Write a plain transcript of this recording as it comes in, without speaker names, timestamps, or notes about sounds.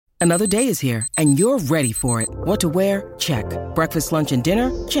Another day is here, and you're ready for it. What to wear? Check. Breakfast, lunch, and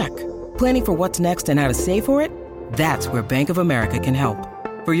dinner? Check. Planning for what's next and how to save for it? That's where Bank of America can help.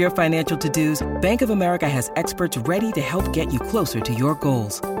 For your financial to-dos, Bank of America has experts ready to help get you closer to your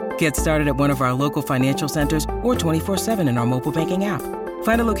goals. Get started at one of our local financial centers or 24/7 in our mobile banking app.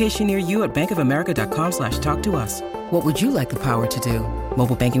 Find a location near you at bankofamerica.com/talktous. What would you like the power to do?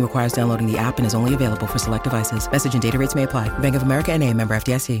 Mobile banking requires downloading the app and is only available for select devices. Message and data rates may apply. Bank of America N.A., member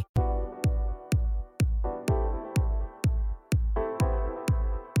FDIC.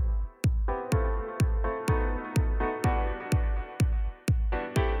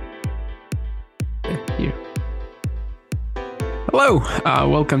 Hello,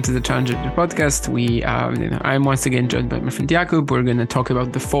 welcome to the Challenger podcast. I'm once again joined by my friend Jakub. We're going to talk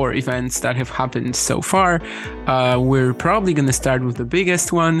about the 4 events that have happened so far. We're probably going to start with the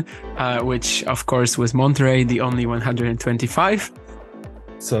biggest one, which of course was Monterrey, the only 125.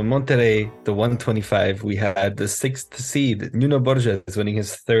 So in Monterrey, the 125, we had the 6th seed, Nuno Borges, winning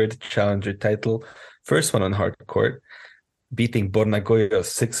his 3rd Challenger title, first one on hard court, beating Borna Gojo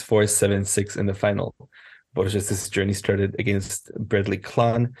 6-4, 7-6 in the final. Borges' journey started against Bradley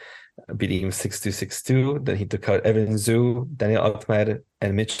Klahn, beating him 6-2, 6-2. Then he took out Evan Zhu, Daniel Altmaier,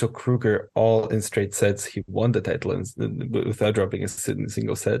 and Mitchell Kruger, all in straight sets. He won the title without dropping a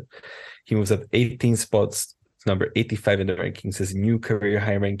single set. He moves up 18 spots, number 85 in the rankings, his new career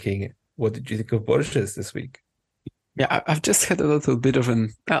high ranking. What did you think of Borges this week? Yeah, I've just had a little bit of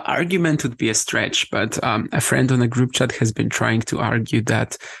an argument would be a stretch, but a friend on a group chat has been trying to argue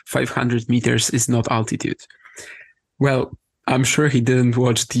that 500 meters is not altitude. Well, I'm sure he didn't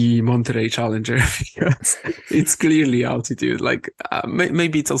watch the Monterrey Challenger because it's clearly altitude. Like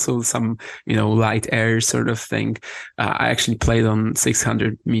maybe it's also some, light air sort of thing. I actually played on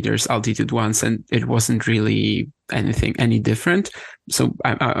 600 meters altitude once, and it wasn't really any different. So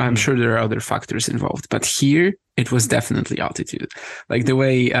I'm sure there are other factors involved, but here it was definitely altitude. Like the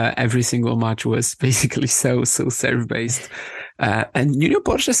way every single match was basically so serve based. And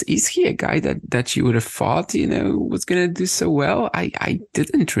Borges, is he a guy that you would have thought, was going to do so well? I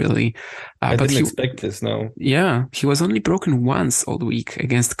didn't really. I didn't expect this, no. Yeah, he was only broken once all week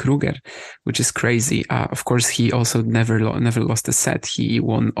against Kruger, which is crazy. Of course, he also never lost a set. He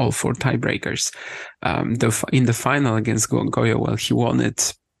won all 4 tiebreakers. In the final against Gojo, well, he won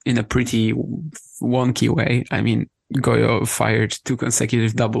it in a pretty wonky way. I mean, Gojo fired 2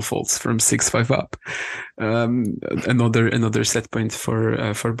 consecutive double faults from 6-5 up. Another set point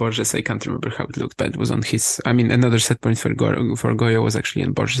for Borges. I can't remember how it looked, but it was on his. I mean, another set point for Gojo was actually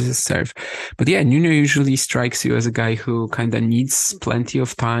on Borges' serve. But yeah, Nuno usually strikes you as a guy who kind of needs plenty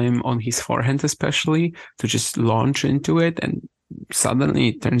of time on his forehand, especially to just launch into it. And suddenly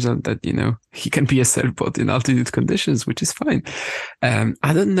it turns out that, he can be a serve bot in altitude conditions, which is fine.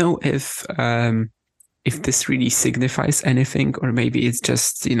 I don't know if this really signifies anything, or maybe it's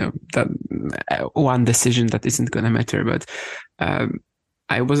just, that one decision that isn't going to matter. But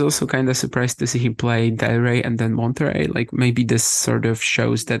I was also kind of surprised to see him play Delray and then Monterrey. Like maybe this sort of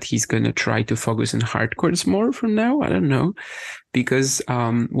shows that he's going to try to focus on hard courts more from now. I don't know. Because,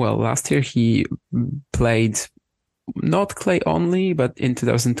 last year he played not clay only, but in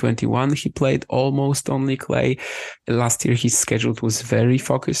 2021 he played almost only clay. Last year his schedule was very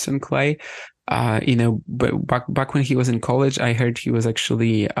focused on clay. But back when he was in college, I heard he was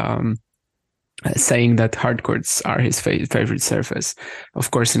actually saying that hard courts are his favorite surface.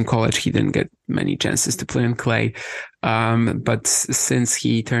 Of course, in college he didn't get many chances to play on clay, but since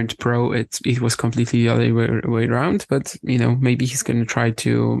he turned pro, it was completely the other way around. But maybe he's going to try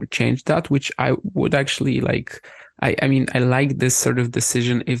to change that, which I would actually like. I mean, I like this sort of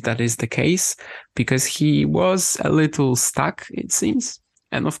decision if that is the case, because he was a little stuck, it seems.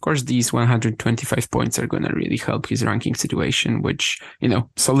 And of course, these 125 points are going to really help his ranking situation, which,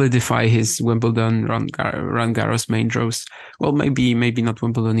 solidify his Wimbledon, Roland Garros main draws. Well, maybe not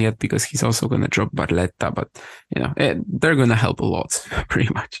Wimbledon yet, because he's also going to drop Barletta, but, they're going to help a lot,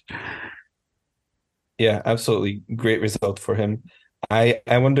 pretty much. Yeah, absolutely. Great result for him. I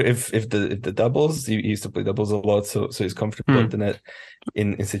wonder if the doubles, he used to play doubles a lot, so he's comfortable at the net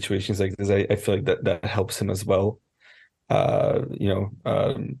in situations like this. I feel like that helps him as well.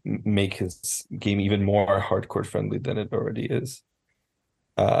 Make his game even more hardcore friendly than it already is.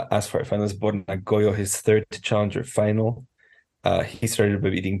 As for finals, Borna Gojo, his 3rd Challenger final. He started by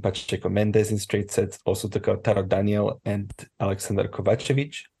beating Pacheco Mendes in straight sets, also took out Taro Daniel and Alexander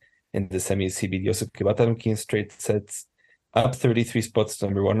Kovacevic. In the semis, he beat Josip Kibatanki in straight sets, up 33 spots to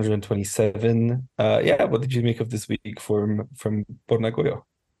number 127. What did you make of this week from Borna Gojo?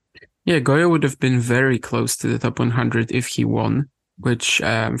 Yeah, Gojo would have been very close to the top 100 if he won. which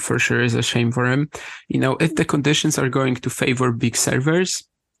for sure is a shame for him. If the conditions are going to favor big servers,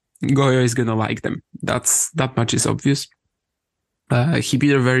 Goyo is gonna like them. That much is obvious. He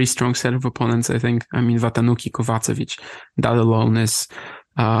beat a very strong set of opponents, I think. I mean, Watanuki, Kovacevic, that alone is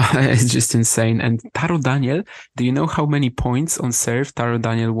just insane. And Taro Daniel, do you know how many points on serve Taro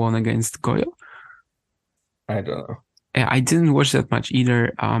Daniel won against Goyo? I don't know. I didn't watch that much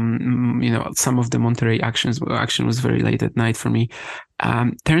either. Some of the Monterrey action was very late at night for me.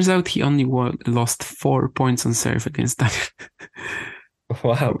 Turns out he only lost 4 points on serve against Daniel.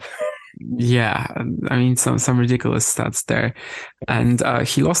 Wow. Yeah, I mean some ridiculous stats there. And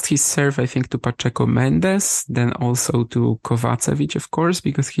he lost his serve, I think, to Pacheco Mendes, then also to Kovacevic, of course,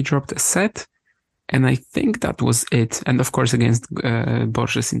 because he dropped a set. And I think that was it. And of course, against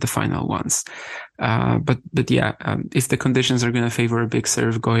Borges in the final ones. But yeah, if the conditions are going to favor a big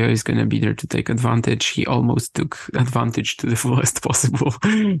serve, Goyo is going to be there to take advantage. He almost took advantage to the fullest possible,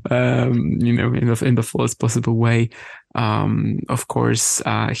 in the fullest possible way. Of course,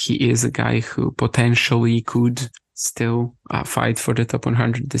 he is a guy who potentially could still fight for the top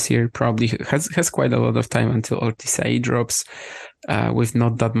 100 this year. Probably has quite a lot of time until Ortisei drops, with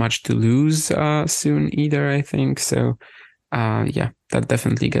not that much to lose soon either, I think. So that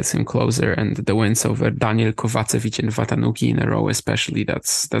definitely gets him closer. And the wins over Daniel, Kovacevic and Watanuki in a row especially,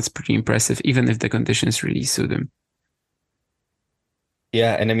 that's pretty impressive, even if the conditions really suit him.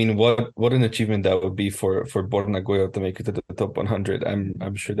 Yeah, and I mean, what an achievement that would be for Borna Goyo to make it to the top 100.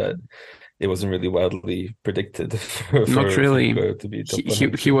 I'm sure that it wasn't really wildly predicted Not really. for Goyo to be top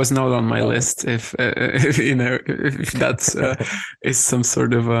 100. He was not on my list. If if that is some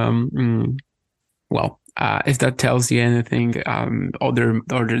sort of if that tells you anything, other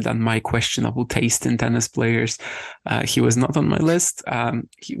than my questionable taste in tennis players, he was not on my list.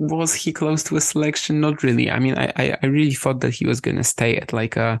 Was he close to a selection? Not really. I mean, I really thought that he was going to stay at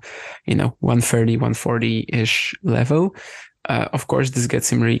like a, 130, 140-ish level. Of course, this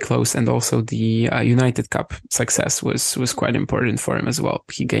gets him really close, and also the United Cup success was quite important for him as well.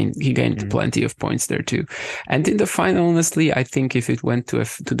 He gained plenty of points there too. And in the final, honestly, I think if it went to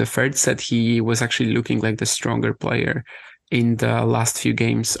the third set, he was actually looking like the stronger player in the last few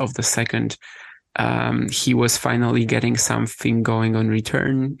games of the second. He was finally getting something going on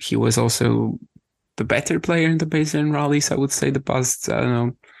return. He was also the better player in the baseline rallies, I would say, the past,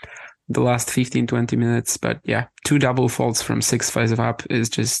 the last 15-20 minutes. But yeah, 2 double faults from 6-5 up is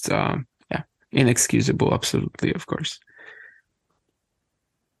just inexcusable, absolutely, of course.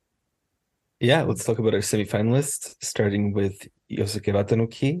 Yeah, let's talk about our semifinalists, starting with Yosuke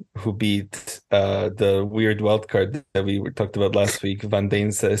Watanuki, who beat the weird wildcard that we talked about last week, Van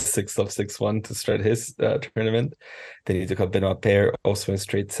Deense 6-love 6-1 to start his tournament. Then he took out Benoit Paire, also in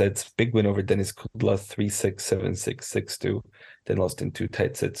straight sets. Big win over Denis Kudla, 3-6, 7-6, 6-2. Then lost in 2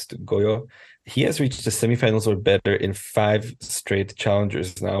 tight sets to Goyo. He has reached the semifinals or better in 5 straight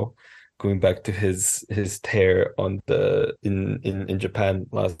challengers now, going back to his tear in Japan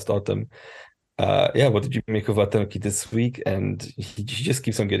last autumn. What did you make of Watanuki this week? And he just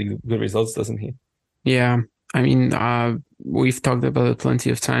keeps on getting good results, doesn't he? Yeah, I mean, we've talked about it plenty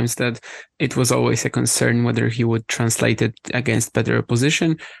of times that it was always a concern whether he would translate it against better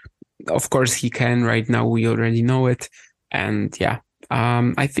opposition. Of course, he can right now. We already know it. And yeah,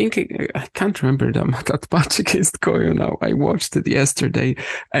 I think I can't remember that match against Goyo now. I watched it yesterday,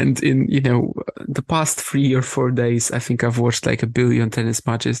 and in the past 3 or 4 days, I think I've watched like 1 billion tennis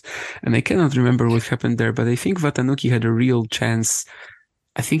matches, and I cannot remember what happened there. But I think Watanuki had a real chance.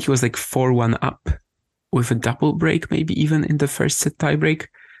 I think he was like 4-1 up with a double break, maybe even in the first set tiebreak,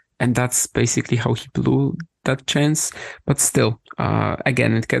 and that's basically how he blew that chance. But still,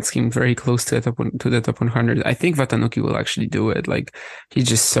 again, it gets him very close to the top 100. I think Watanuki will actually do it. Like, he's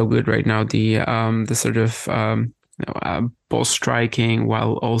just so good right now. The sort of ball striking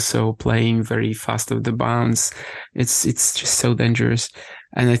while also playing very fast of the bounce. It's just so dangerous.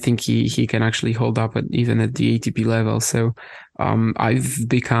 And I think he can actually hold up even at the ATP level. So I've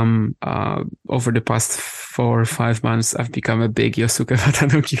become, over the past 4 or 5 months, I've become a big Yosuke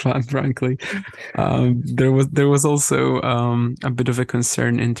Watanuki fan, frankly. There was also a bit of a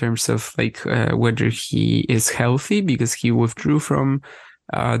concern in terms of like whether he is healthy, because he withdrew from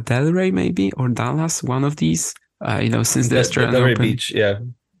Delray maybe, or Dallas, one of these. Since the Australian Open. Beach, yeah.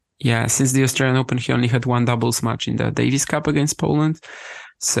 Yeah, since the Australian Open, he only had 1 doubles match in the Davis Cup against Poland.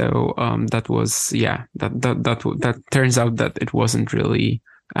 So that was, that turns out that it wasn't really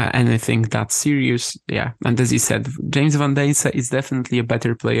anything that serious. Yeah, and as you said, James Van Deense is definitely a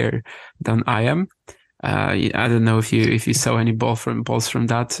better player than I am. I don't know if you saw any balls from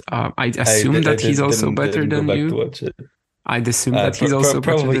that. I assume that he's also better than you. To watch it. I'd assume that he's also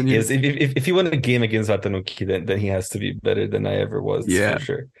better probably than you. is. If he won a game against Watanuki, then he has to be better than I ever was, Yeah. for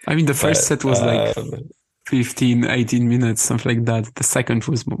sure. I mean, the first But set was like 15, 18 minutes, something like that. The second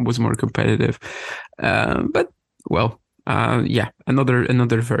was more competitive. But well, yeah,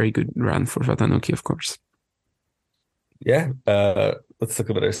 another very good run for Watanuki, of course. yeah, let's talk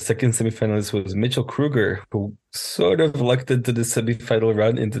about our second semifinalist was Mitchell Kruger, who sort of lucked into the semifinal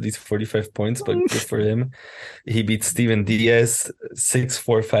run into these 45 points, but good for him. He beat Steven Diaz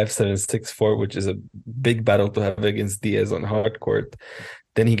 6-4, 5-7, 6-4, which is a big battle to have against Diaz on hard court.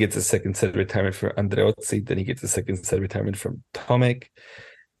 Then he gets a second set retirement for Andreozzi. Then he gets a second set retirement from Tomek.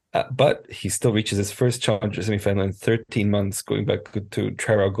 But he still reaches his first challenger semifinal in 13 months, going back to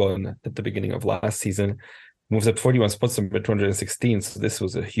Traragon at the beginning of last season. Moves up 41 spots, number 216. So this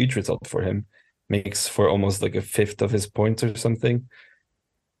was a huge result for him. Makes for almost like a fifth of his points or something.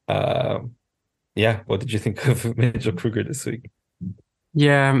 Yeah, what did you think of Mitchell Kruger this week?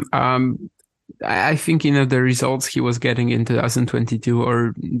 Yeah, I think, the results he was getting in 2022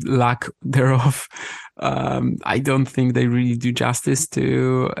 or lack thereof, I don't think they really do justice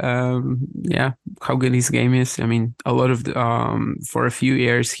to, how good his game is. I mean, a lot of for a few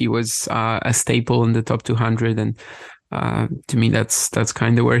years, he was a staple in the top 200. And to me, that's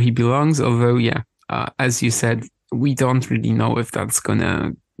kind of where he belongs. Although, yeah, as you said, we don't really know if that's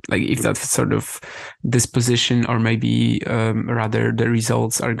gonna, like, if that sort of disposition or maybe rather the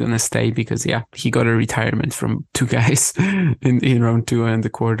results are gonna stay, because he got a retirement from two guys in round 2 and the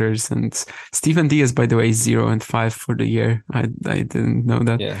quarters. And Steven Diaz, by the way, is 0-5 for the year. I didn't know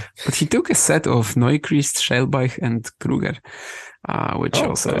that. Yeah. But he took a set of Neuchrist, Schelbach and Kruger, which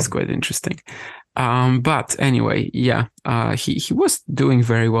also is quite interesting. But anyway, he was doing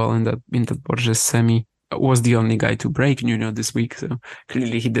very well in that Borges semi. Was the only guy to break Nuno this week, so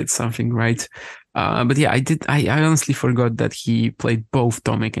clearly he did something right. But yeah, I honestly forgot that he played both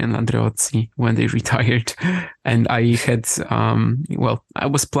Tomek and Andreozzi when they retired, and I had I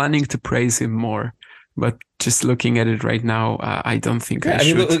was planning to praise him more, but just looking at it right now, I don't think I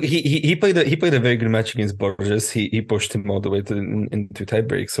should. mean, look, he played a very good match against Borges. He pushed him all the way into tie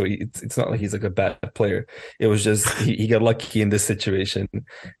break, so it's not like he's like a bad player. It was just he got lucky in this situation.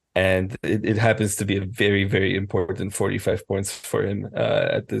 And it happens to be a very, very important 45 points for him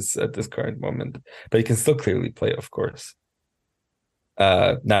at this current moment. But he can still clearly play, of course.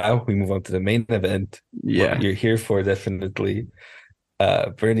 Now we move on to the main event. Yeah, what you're here for, definitely.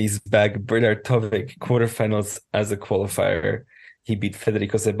 Bernie's back. Bernard Tomic, quarterfinals as a qualifier. He beat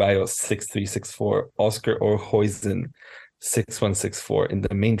Federico Ceballos 6-3, 6-4. Oscar Oberhuizen 6-1, 6-4. In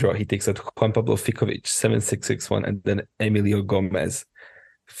the main draw, he takes out Juan Pablo Ficovich 7-6, 6-1, and then Emilio Gomez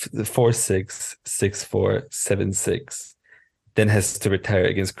 4-6, 6-4, 7-6. Then has to retire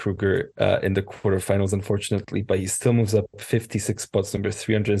against Kruger in the quarterfinals, unfortunately, but he still moves up 56 spots, number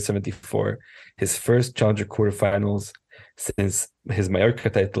 374. His first challenger quarterfinals since his Mallorca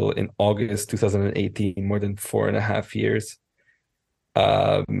title in August 2018, more than 4.5 years.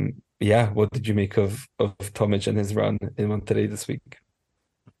 What did you make of Tomic and his run in Monterrey this week?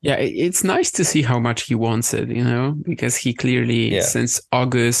 Yeah, it's nice to see how much he wants it, because he clearly, since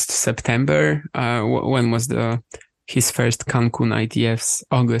August, September, when was his first Cancun ITFs?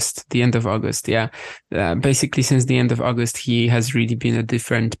 August, the end of August, basically since the end of August, he has really been a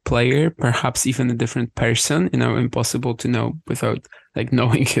different player, perhaps even a different person, impossible to know without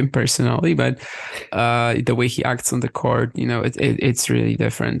knowing him personally, but the way he acts on the court, it's really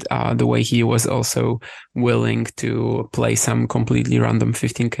different. The way he was also willing to play some completely random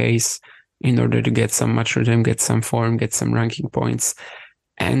 15Ks in order to get some match rhythm, get some form, get some ranking points.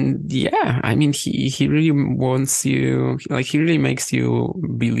 And I mean, he really wants you, he really makes you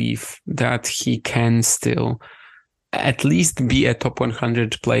believe that he can still at least be a top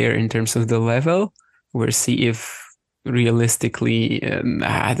 100 player in terms of the level. We'll see if realistically, he's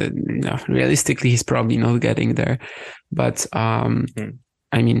probably not getting there. But I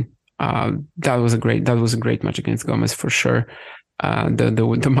mean, that was a great match against Gomez for sure.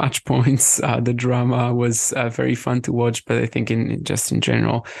 The match points, the drama was very fun to watch, but I think in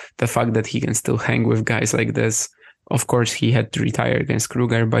general, the fact that he can still hang with guys like this. Of course, he had to retire against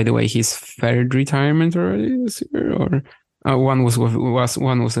Kruger. By the way, his third retirement already this year, or one was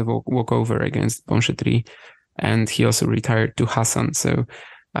a walkover against Ponchetry, and he also retired to Hassan. So,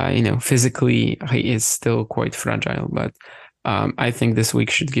 physically he is still quite fragile, but I think this week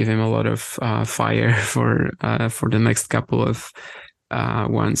should give him a lot of fire for the next couple of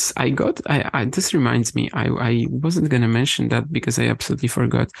ones. This reminds me, I wasn't going to mention that because I absolutely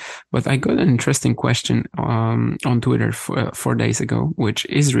forgot, but I got an interesting question on Twitter 4 days ago, which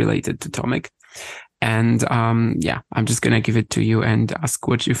is related to Tomic. And yeah, I'm just gonna give it to you and ask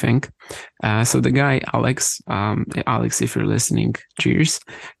what you think. So the guy Alex, Alex, if you're listening, cheers.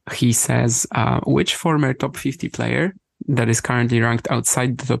 He says, which former top 50 player that is currently ranked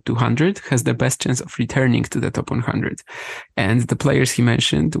outside the top 200 has the best chance of returning to the top 100? And the players he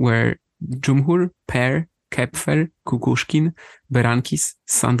mentioned were Dzumhur, Per, Kepfer, Kukushkin, Berankis,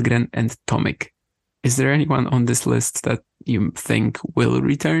 Sandgren, and Tomic. Is there anyone on this list that you think will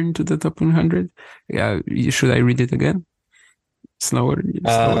return to the top 100? Should I read it again? Slower.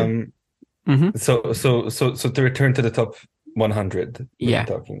 So to return to the top 100, we're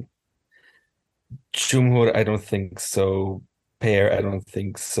talking. Dzumhur, I don't think so. Per, I don't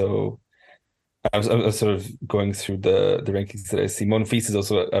think so. I was sort of going through the rankings that I see. Monfils is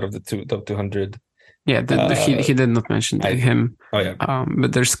also out of the top 200. Yeah, he did not mention him. Oh yeah.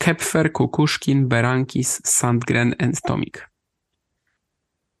 But there's Kepfer, Kukushkin, Berankis, Sandgren, and Tomic.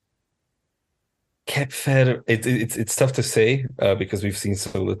 Kepfer, it's tough to say because we've seen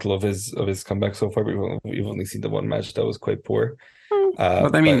so little of his comeback so far. We've only seen the one match that was quite poor.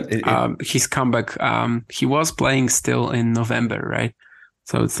 But I mean, his comeback, he was playing still in November, right?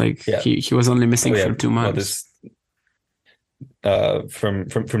 So it's like he was only missing for 2 months.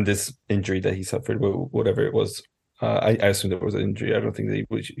 From this injury that he suffered, whatever it was, I assume there was an injury. I don't think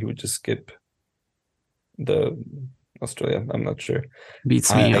that he would just skip the Australia. I'm not sure.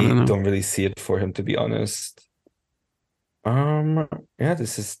 Beats me. I don't really see it for him, to be honest. Yeah,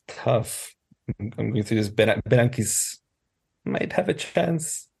 this is tough. I'm going through this. Berankis might have a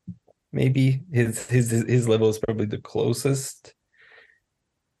chance. Maybe his level is probably the closest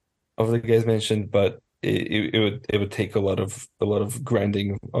of the guys mentioned, but it would take a lot of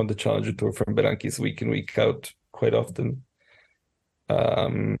grinding on the Challenger Tour from Berankis week in, week out quite often.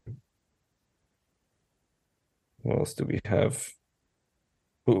 What else do we have?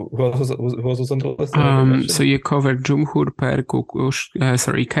 Who else was on the list? So you covered Dzumhur, Per,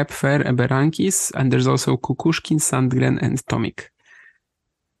 Kepfer, Berankis, and there's also Kukushkin, Sandgren, and Tomic.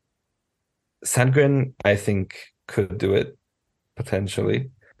 Sandgren, I think, could do it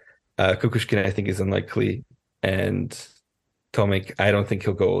potentially. Kukushkin, I think, is unlikely, and Tomic, I don't think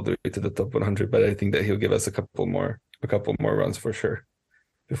he'll go all the way to the top 100, but I think that he'll give us a couple more runs for sure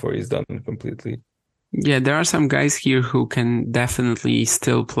before he's done completely. Yeah, there are some guys here who can definitely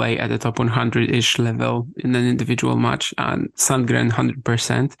still play at the top 100-ish level in an individual match. And Sandgren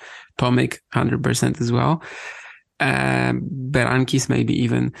 100%, Tomic 100% as well. Berankis maybe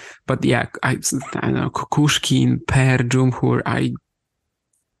even, but yeah, I don't know, Kukushkin, Per, Dzumhur, I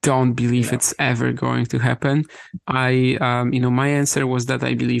don't believe it's ever going to happen. My answer was that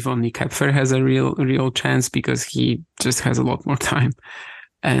I believe only Kepfer has a real chance because he just has a lot more time.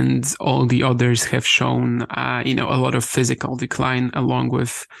 And all the others have shown, a lot of physical decline along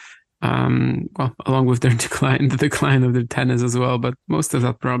with their decline, the decline of their tennis as well. But most of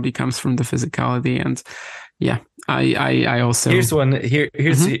that probably comes from the physicality. And yeah, I also here's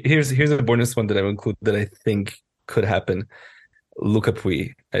a bonus one that I will include that I think could happen. Luca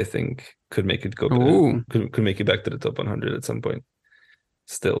Pouille, I think, could make it go. Could make it back to the top 100 at some point.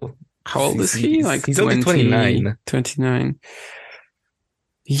 Still, how old is he? Like he's only 29. 29.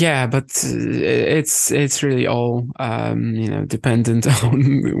 Yeah, but it's really all dependent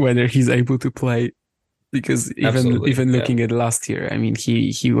on whether he's able to play, because even looking at last year, I mean,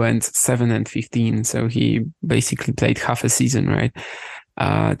 he went 7-15, so he basically played half a season, right?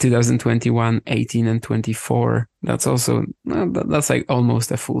 2021, 18-24. That's also that's like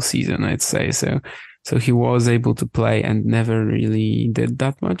almost a full season, I'd say. So he was able to play and never really did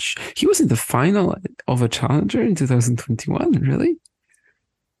that much. He was in the final of a challenger in 2021, really?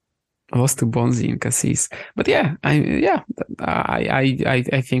 Lost to Bonzi in Cassis, but I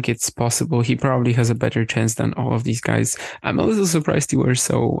think it's possible. He probably has a better chance than all of these guys. I'm a little surprised you were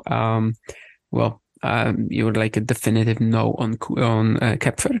so you were like a definitive no on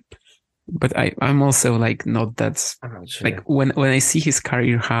Kepfer, but I'm also like not that. I'm not sure. Like when I see his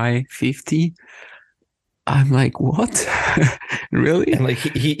career high 50, I'm like, what? Really? And like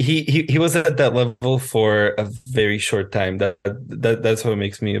he was at that level for a very short time. That's what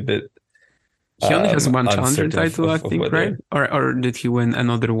makes me a bit. He only has one challenger title, I think, right? Or did he win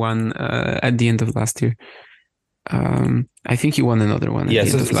another one at the end of last year? I think he won another one at the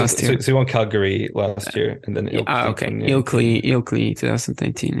end of last year. So he won Calgary last year, and then Ilkley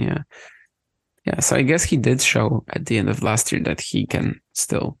 2019, yeah. So I guess he did show at the end of last year that he can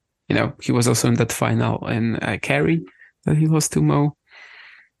still, he was also in that final in Kerry that he lost to Mo.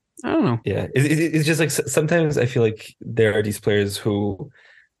 I don't know. Yeah, it's just like sometimes I feel like there are these players who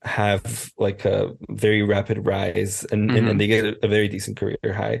have like a very rapid rise and they get a very decent career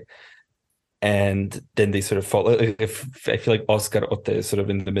high. and then they sort of fall. If I feel like Oscar Otte is sort of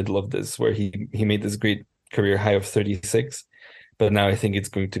in the middle of this, where he made this great career high of 36, but now I think it's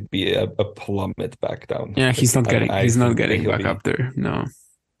going to be a plummet back down. Yeah, he's not getting back up there. No.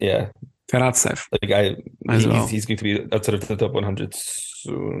 Yeah. Karatsev. He's going to be outside of the top 100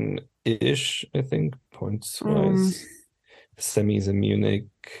 soon-ish, I think, points-wise. Semis in Munich.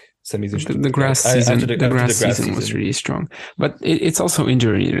 The grass season was really strong, but it's also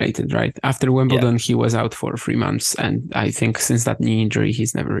injury related, right? After Wimbledon, he was out for 3 months, and I think since that knee injury,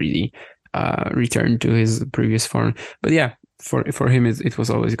 he's never really returned to his previous form. But yeah, for him, it was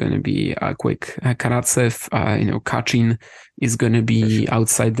always going to be quick. Karatsev, Kachin is going to be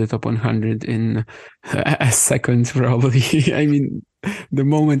outside the top 100 in a second, probably. I mean, the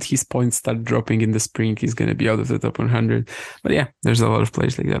moment his points start dropping in the spring, he's going to be out of the top 100. But yeah, there's a lot of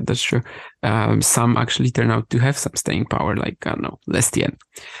players like that. That's true. Some actually turn out to have some staying power, like, I don't know, Lestienne.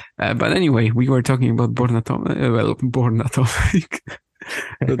 But anyway, we were talking about Borna Tomic.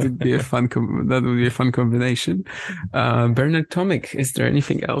 That would be a fun combination. Bernard Tomic, is there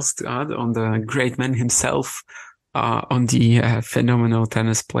anything else to add on the great man himself, on the phenomenal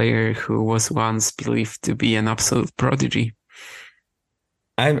tennis player who was once believed to be an absolute prodigy?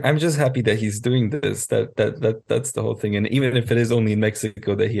 I'm just happy that he's doing this. That's the whole thing. And even if it is only in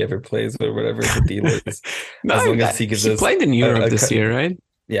Mexico that he ever plays, or whatever the deal is, as long as he gives us. He played in Europe this year, right?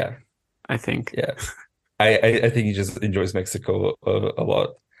 Yeah, I think. Yeah, I think he just enjoys Mexico a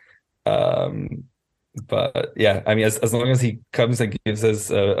lot. But yeah, I mean, as long as he comes and gives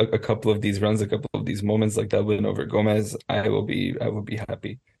us a couple of these runs, a couple of these moments like that win over Gomez, I will be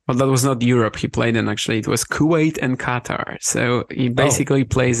happy. Well, that was not Europe he played in, actually. It was Kuwait and Qatar. So he basically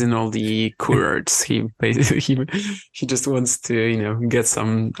plays in all the kurorts. He just wants to,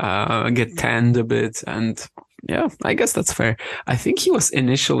 get tanned a bit. And yeah, I guess that's fair. I think he was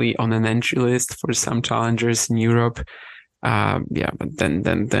initially on an entry list for some challengers in Europe. But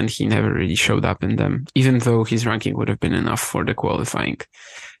then he never really showed up in them, even though his ranking would have been enough for the qualifying.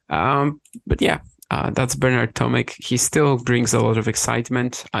 But yeah. That's Bernard Tomic. He still brings a lot of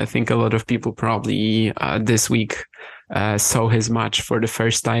excitement. I think a lot of people probably this week saw his match for the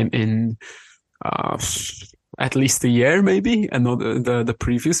first time in at least a year, maybe, and not the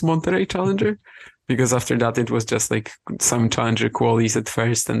previous Monterrey Challenger, because after that it was just like some Challenger qualies at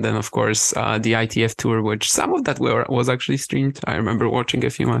first, and then of course the ITF Tour, which some of that was actually streamed. I remember watching a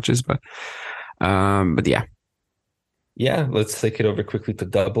few matches, but yeah. Yeah, let's take it over quickly to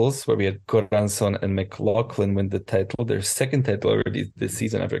doubles, where we had Goranson and McLaughlin win the title, their second title already this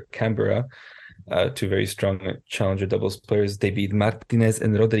season after Canberra. Two very strong challenger doubles players. They beat Martinez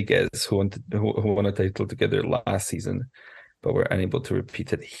and Rodriguez, who won a title together last season, but were unable to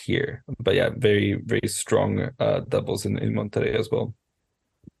repeat it here. But yeah, very, very strong doubles in Monterrey as well.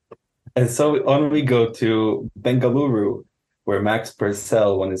 And so on we go to Bengaluru, where Max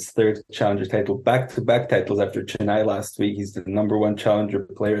Purcell won his third challenger title, back-to-back titles after Chennai last week. He's the number one challenger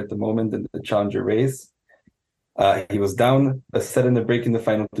player at the moment in the challenger race. He was down a set in the break in the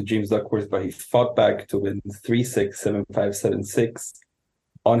final to James Duckworth, but he fought back to win 3-6, 7-5, 7-6.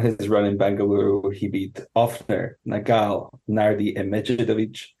 On his run in Bengaluru, he beat Ofner, Nagal, Nardi, and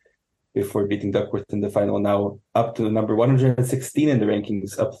Medjedovic before beating Duckworth in the final. Now up to the number 116 in the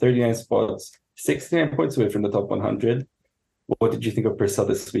rankings, up 39 spots, 69 points away from the top 100. What did you think of Purcell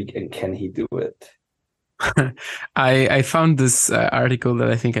this week, and can he do it? I found this article that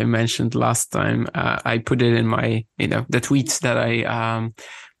I think I mentioned last time. I put it in my, the tweets that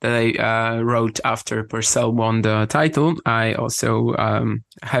I wrote after Purcell won the title. I also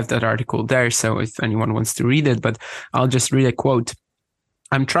have that article there, so if anyone wants to read it, but I'll just read a quote.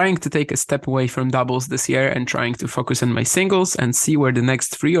 "I'm trying to take a step away from doubles this year and trying to focus on my singles and see where the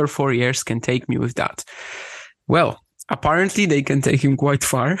next 3 or 4 years can take me with that." Well, apparently they can take him quite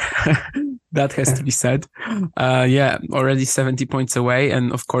far. That has to be said. Already 70 points away.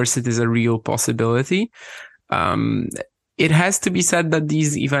 And of course, it is a real possibility. It has to be said that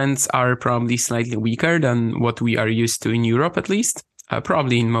these events are probably slightly weaker than what we are used to in Europe, at least.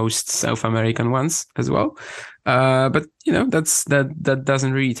 Probably in most South American ones as well. But that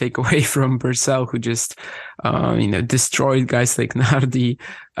doesn't really take away from Purcell, who just destroyed guys like Nardi,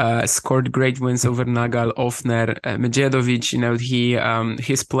 scored great wins over Nagal, Ofner, Medjedovic.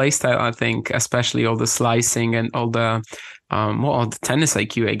 His play style, I think, especially all the slicing and all the the tennis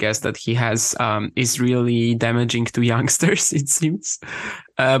IQ, I guess, that he has is really damaging to youngsters, it seems,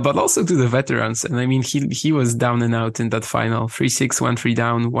 but also to the veterans. And I mean, he was down and out in that final, 3-6, 1-3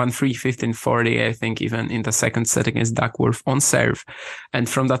 down, 1-3, 15-40, I think, even in the second set against Duckworth on serve. And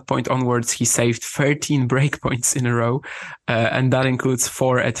from that point onwards, he saved 13 break points in a row, and that includes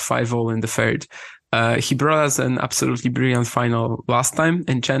 4 at 5-all in the third. He brought us an absolutely brilliant final last time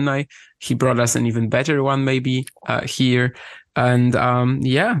in Chennai. He brought us an even better one maybe here. And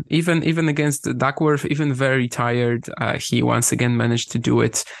even against Duckworth, even very tired, he once again managed to do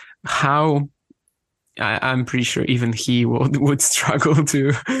it. How? I'm pretty sure even he would struggle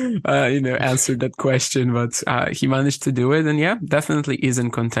to, answer that question, but he managed to do it, and yeah, definitely is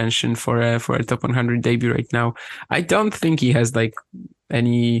in contention for a top 100 debut right now. I don't think he has like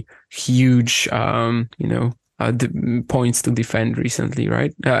any huge, points to defend recently,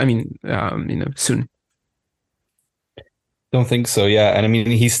 right? Soon. Don't think so, yeah. And I mean,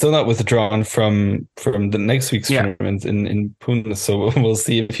 he's still not withdrawn from the next week's tournament in Pune, so we'll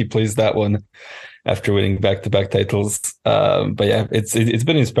see if he plays that one after winning back-to-back titles. But yeah, it's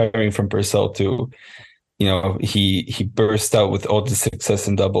been inspiring from Purcell too. He burst out with all the success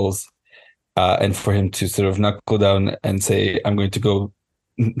in doubles, and for him to sort of knuckle down and say, I'm going to go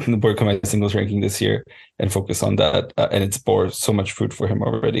work on my singles ranking this year and focus on that. And it's bore so much fruit for him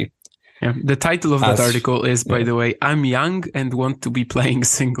already. Yeah, the title of that article is, by the way, I'm young and want to be playing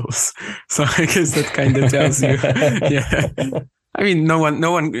singles. So I guess that kind of tells you. Yeah. I mean, no one,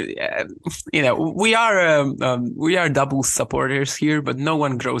 we are doubles supporters here, but no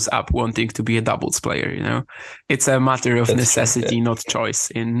one grows up wanting to be a doubles player, It's a matter of necessity, not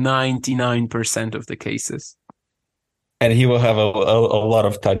choice in 99% of the cases. And he will have a lot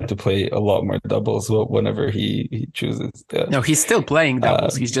of time to play a lot more doubles whenever he chooses. Yeah. No, he's still playing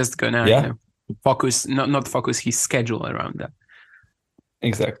doubles. He's just gonna focus, not focus his schedule around that.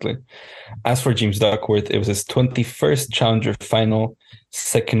 Exactly. As for James Duckworth, it was his 21st Challenger final,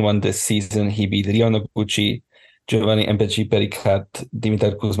 second one this season. He beat Ryo Noguchi, Giovanni Mpetshi Pericat,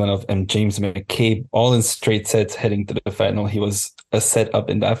 Dimitar Kuzmanov, and James McCabe, all in straight sets heading to the final. He was a set up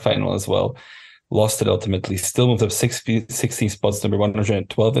in that final as well. Lost it ultimately, still moved up 16 spots, number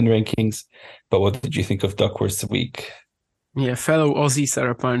 112 in rankings. But what did you think of Duckworth's week? Yeah, fellow Aussies are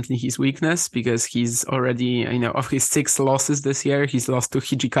apparently his weakness, because he's already, of his 6 losses this year, he's lost to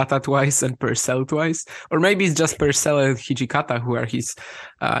Hijikata twice and Purcell twice. Or maybe it's just Purcell and Hijikata who are his,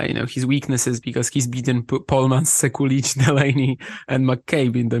 his weaknesses, because he's beaten Polmans, Sekulic, Delaney, and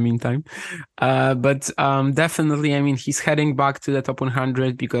McCabe in the meantime. But definitely, I mean, he's heading back to the top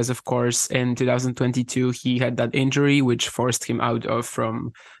 100 because, of course, in 2022, he had that injury, which forced him out of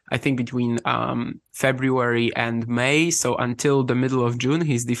from, I think, between February and May. So until the middle of June,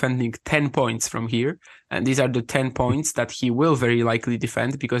 he's defending 10 points from here. And these are the 10 points that he will very likely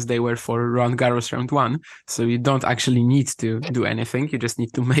defend, because they were for Roland Garros round 1. So you don't actually need to do anything. You just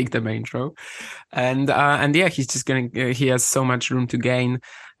need to make the main draw. And yeah, he's just he has so much room to gain.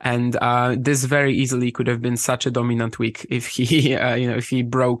 And this very easily could have been such a dominant week if he, if he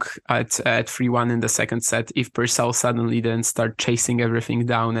broke at 3-1 in the second set, if Purcell suddenly then start chasing everything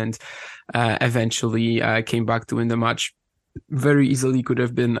down and eventually came back to win the match. Very easily could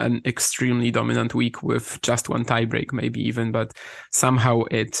have been an extremely dominant week with just one tiebreak, maybe even, but somehow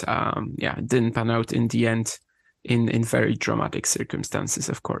it, didn't pan out in the end in very dramatic circumstances,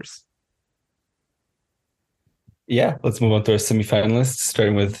 of course. Yeah, let's move on to our semifinalists,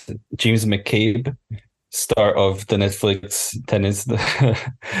 starting with James McCabe, star of the Netflix tennis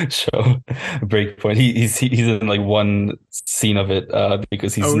show Breakpoint. He's in like one scene of it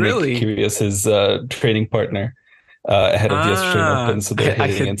because he's Nick Kyrgios, his training partner ahead of the Australian Open. So I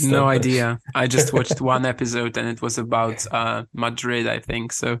had no idea. I just watched one episode and it was about Madrid, I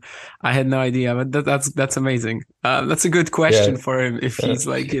think. So I had no idea, but that's amazing. That's a good question for him if he's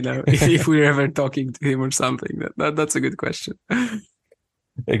like, if we're ever talking to him or something. That's a good question.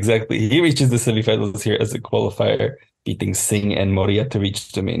 Exactly. He reaches the semifinals here as a qualifier, beating Singh and Moria to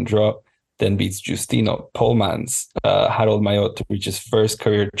reach the main draw. Then beats Justino Polmans, Harold Mayot to reach his first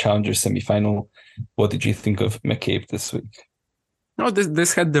career challenger semifinal. What did you think of McCabe this week? No,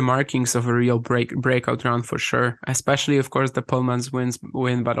 this had the markings of a real breakout round for sure. Especially, of course, the Polmans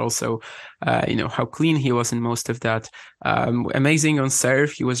win, but also, how clean he was in most of that. Amazing on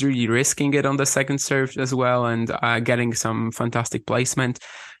serve. He was really risking it on the second serve as well, and getting some fantastic placement.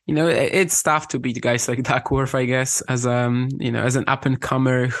 It's tough to beat guys like Duckworth, I guess, as as an up and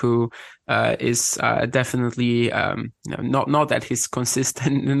comer who is definitely not at his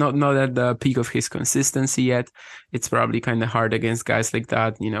not at the peak of his consistency yet. It's probably kind of hard against guys like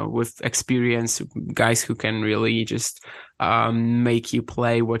that, with experience, guys who can really just make you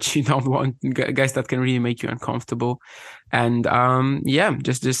play what you don't want, guys that can really make you uncomfortable. And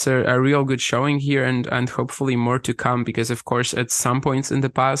just a real good showing here, and hopefully more to come, because of course at some points in the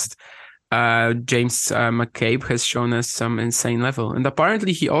past, James McCabe has shown us some insane level, and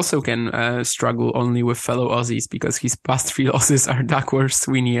apparently he also can struggle only with fellow Aussies, because his past 3 losses are Duckworth,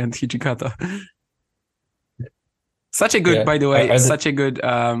 Sweeney, and Hijikata. Such a good, by the way, such a good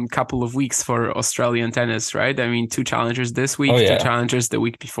couple of weeks for Australian tennis, right? I mean, 2 challengers this week, 2 challengers the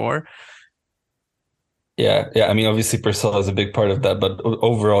week before. Yeah. I mean, obviously Purcell is a big part of that, but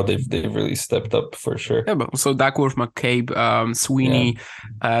overall they've really stepped up for sure. Yeah, but also Duckworth, McCabe, Sweeney.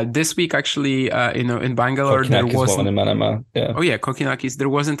 This week actually, in Bangalore, there wasn't one in Manama. Yeah. Oh yeah, Kokinakis. There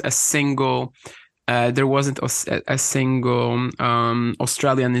wasn't a single. There wasn't a single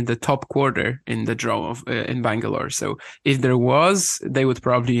Australian in the top quarter in the draw of in Bangalore. So if there was, they would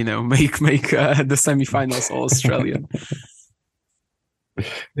probably make the semifinals all Australian.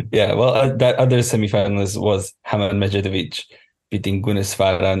 Yeah, well, that other semifinalist was Haman Medjedovic beating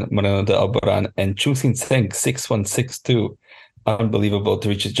Gunneswaran, Moreno de Alboran, and Chungsin Tseng 6-1, 6-2. Unbelievable to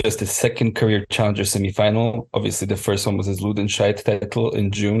reach just his second career challenger semifinal. Obviously, the first one was his Ludenscheid title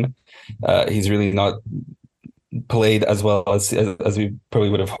in June. He's really not played as well as we probably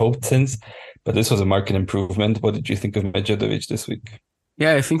would have hoped since, but this was a marked improvement. What did you think of Medjedovic this week?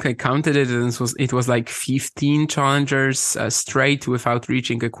 Yeah, I think I counted it, and it was like 15 challengers straight without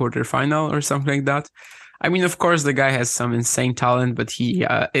reaching a quarterfinal or something like that. I mean, of course, the guy has some insane talent, but he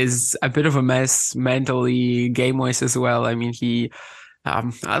is a bit of a mess mentally, game-wise as well. I mean, I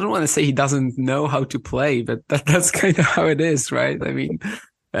don't want to say he doesn't know how to play, but that's kind of how it is, right? I mean,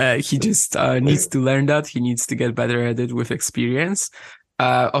 he just needs to learn that. He needs to get better at it with experience.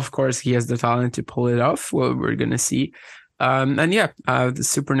 Of course, he has the talent to pull it off. Well, we're going to see.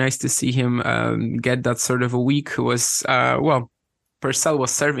 Super nice to see him get that sort of a week. Who was, Purcell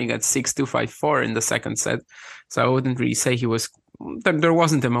was serving at 6-2, 5-4 in the second set. So I wouldn't really say he was... There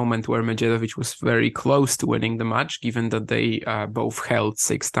wasn't a moment where Medjedovic was very close to winning the match, given that they both held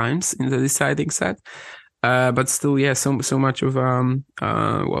 6 times in the deciding set. But still, yeah, so much of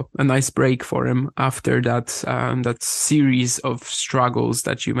a nice break for him after that series of struggles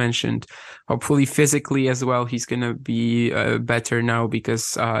that you mentioned. Hopefully, physically as well, he's gonna be better now,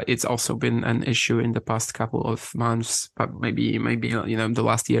 because it's also been an issue in the past couple of months, but maybe the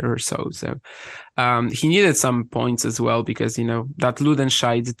last year or so. So he needed some points as well, because that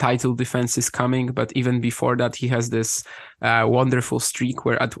Ludenscheid title defense is coming, but even before that, he has this wonderful streak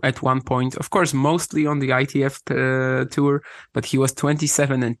where at one point, of course, mostly on the ITF tour, but he was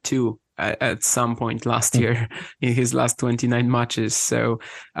 27-2 at some point last year in his last 29 matches. So,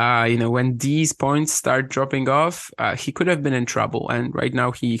 when these points start dropping off, he could have been in trouble. And right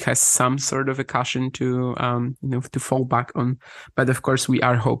now he has some sort of a cushion to fall back on. But of course, we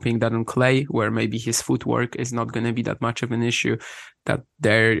are hoping that on clay, where maybe his footwork is not going to be that much of an issue, that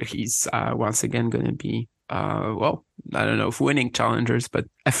there he's once again going to be, I don't know if winning challengers, but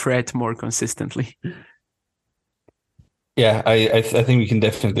a threat more consistently. Yeah, I think we can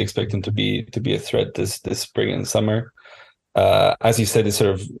definitely expect him to be a threat this spring and summer. As you said, it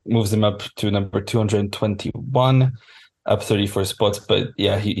sort of moves him up to number 221, up 34 spots. But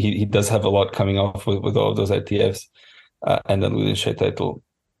yeah, he does have a lot coming off with all of those ITFs and then Ludenscheid title.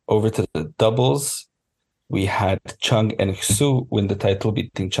 Over to the doubles, we had Chung and Xu win the title,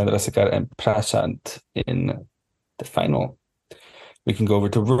 beating Chandrasekhar and Prashant in the final. We can go over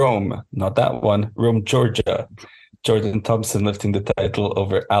to Rome, not that one, Rome, Georgia. Jordan Thompson lifting the title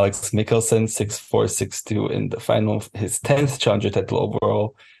over Alex Mikkelsen, 6-4, 6-2 in the final. His 10th challenger title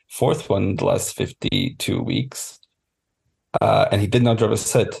overall, 4th one in the last 52 weeks. And he did not drop a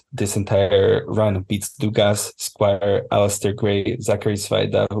set this entire run. Beats Dugas, Squire, Alistair Gray, Zachary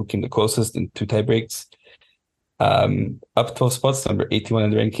Svaida, who came the closest in 2 tiebreaks. Up 12 spots, number 81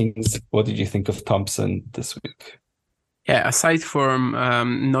 in the rankings. What did you think of Thompson this week? Yeah, aside from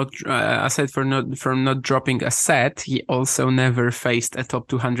not dropping a set, he also never faced a top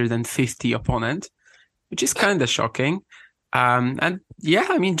 250 opponent, which is kind of shocking. And yeah,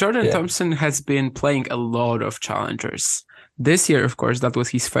 I mean, Jordan Thompson has been playing a lot of challengers. This year, of course, that was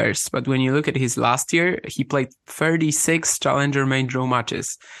his first. But when you look at his last year, he played 36 challenger main draw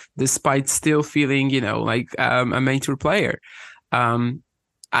matches, despite still feeling, like a main tour player.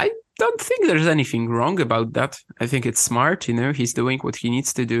 I don't think there's anything wrong about that. I think it's smart, he's doing what he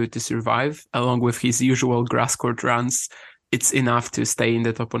needs to do to survive, along with his usual grass court runs. It's enough to stay in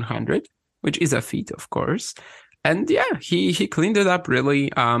the top 100, which is a feat, of course. And yeah, he cleaned it up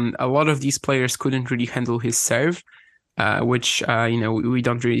really. A lot of these players couldn't really handle his serve, which, we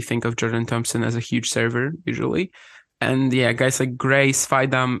don't really think of Jordan Thompson as a huge server usually. And yeah, guys like Gray,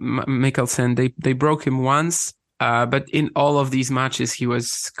 Svajda, Mikkelsen, they broke him once. But in all of these matches, he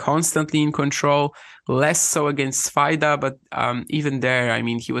was constantly in control, less so against Svajda, but even there, I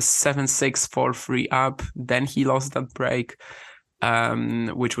mean, he was 7-6, 4-3 up. Then he lost that break,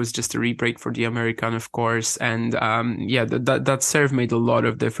 which was just a re-break for the American, of course. And that serve made a lot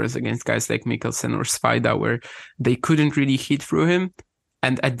of difference against guys like Mikkelsen or Svajda, where they couldn't really hit through him.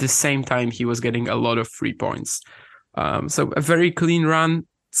 And at the same time, he was getting a lot of free points. So a very clean run,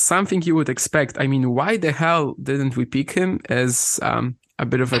 something you would expect. I mean, why the hell didn't we pick him is a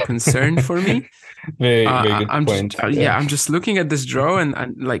bit of a concern for me. Very good point. I'm just looking at this draw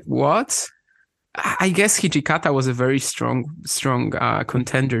and like, what? I guess Hijikata was a very strong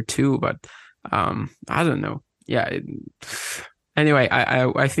contender too, but I don't know. Yeah. Anyway,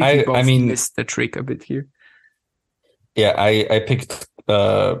 I think we both missed the trick a bit here. Yeah, I picked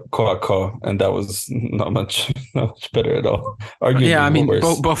Koako, and that was not much better at all. Arguably yeah, I mean,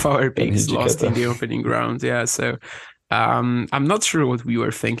 worse both our picks lost in the opening round. Yeah, so I'm not sure what we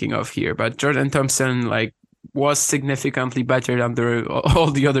were thinking of here, but Jordan Thompson was significantly better than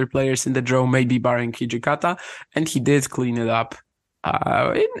all the other players in the draw, maybe barring Hijikata, and he did clean it up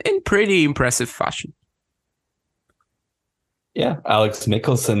in pretty impressive fashion. Yeah, Alex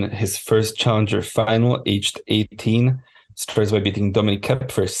Mikkelsen, his first challenger final, aged 18, starts by beating Dominic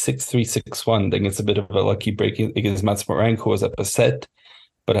Kepfer 6-3, 6-1. Then gets a bit of a lucky break against Mats Morang, who was up a set,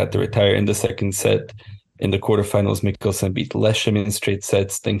 but had to retire in the second set. In the quarterfinals, Mikkelsen beat Lesham in straight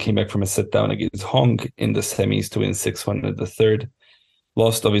sets, then came back from a set down against Hong in the semis to win 6-1 in the third.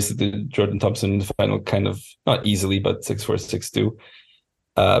 Lost, obviously, to Jordan Thompson in the final, kind of not easily, but 6-4,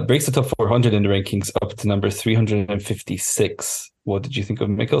 6-2. Breaks the top 400 in the rankings up to number 356. What did you think of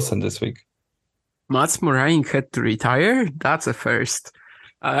Mikkelsen this week? Mats Morang had to retire? That's a first.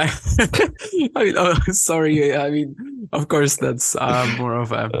 Sorry. I mean, of course, that's more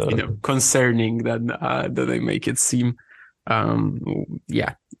of a concerning than I make it seem.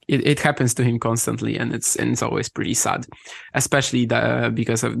 It happens to him constantly, and it's always pretty sad, especially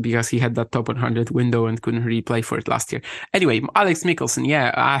because he had that top 100 window and couldn't really play for it last year. Anyway, Alex Mikkelsen,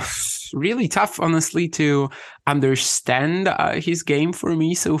 really tough, honestly, to understand his game for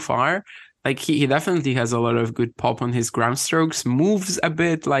me so far. Like he definitely has a lot of good pop on his ground strokes, moves a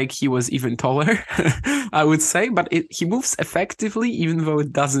bit like he was even taller, I would say, but he moves effectively, even though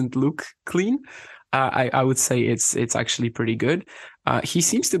it doesn't look clean. I would say it's actually pretty good. He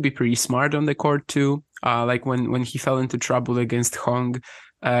seems to be pretty smart on the court too. Like when he fell into trouble against Hong,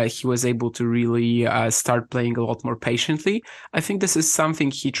 he was able to really start playing a lot more patiently. I think this is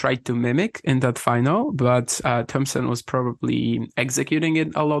something he tried to mimic in that final, but Thompson was probably executing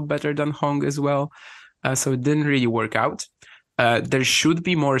it a lot better than Hong as well. So it didn't really work out. There should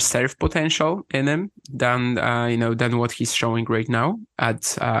be more serve potential in him than what he's showing right now at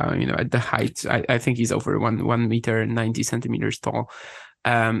the height. I think he's over 1 meter and 90 centimeters tall.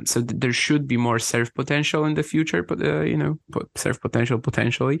 So there should be more serve potential in the future, but serve potential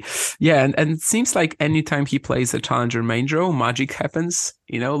potentially. Yeah, and it seems like anytime he plays a challenger main draw, magic happens.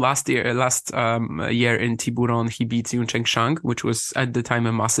 Last year in Tiburon, he beat Yuncheng Shang, which was at the time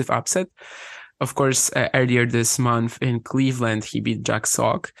a massive upset. Of course, earlier this month in Cleveland, he beat Jack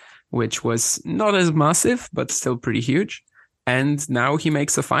Sock, which was not as massive, but still pretty huge. And now he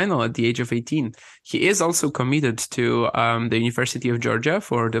makes a final at the age of 18. He is also committed to the University of Georgia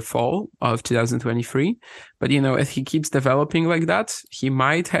for the fall of 2023. But, if he keeps developing like that, he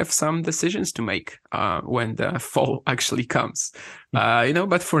might have some decisions to make when the fall actually comes.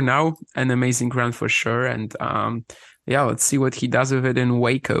 But for now, an amazing run for sure. And let's see what he does with it in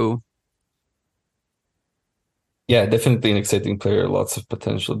Waco. Yeah, definitely an exciting player. Lots of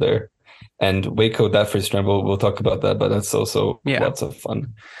potential there. And Waco, that first round, we'll talk about that, but that's also lots of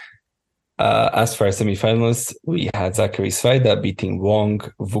fun. As for our semifinalists, we had Zachary Svajda beating Wong,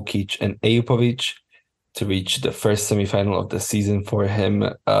 Vukic, and Ejupovic to reach the first semifinal of the season for him.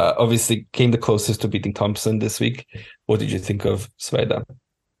 Obviously, came the closest to beating Thompson this week. What did you think of Svajda?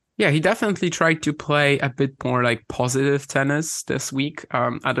 Yeah, he definitely tried to play a bit more like positive tennis this week.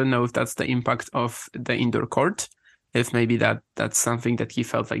 I don't know if that's the impact of the indoor court. If maybe that's something that he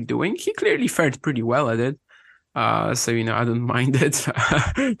felt like doing. He clearly fared pretty well at it. So, I don't mind it.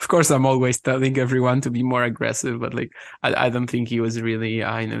 Of course, I'm always telling everyone to be more aggressive, but I don't think he was really,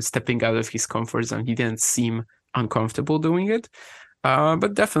 stepping out of his comfort zone. He didn't seem uncomfortable doing it.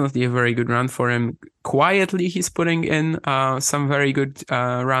 But definitely a very good run for him. Quietly, he's putting in some very good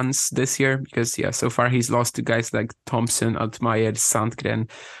runs this year because, so far he's lost to guys like Thompson, Altmaier, Sandgren.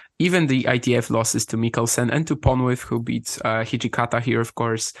 Even the ITF losses to Mikkelsen and to Ponwith, who beat Hijikata here, of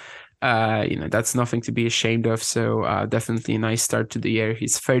course. That's nothing to be ashamed of. So definitely a nice start to the year.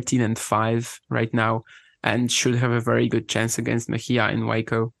 He's 13-5 right now and should have a very good chance against Mejia in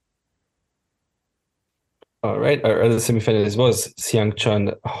Waco. All right. Our other semifinalist was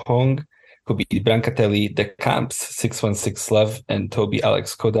Seung-Chun Hong, who beat Brancatelli De Camps 6-1, 6-love, and Toby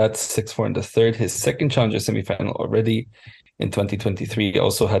Alex Kodat 6-4 in the third. His second challenger semifinal already in 2023. He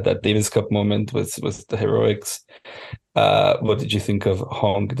also had that Davis Cup moment with the heroics. What did you think of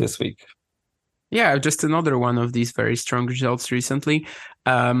Hong this week? Yeah, just another one of these very strong results recently.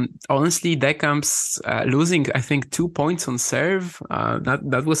 Honestly, Decamp's losing, I think, 2 points on serve.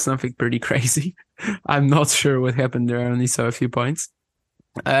 That was something pretty crazy. I'm not sure what happened there. I only saw a few points.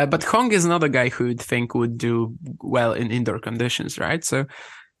 But Hong is another guy who you'd think would do well in indoor conditions, right? So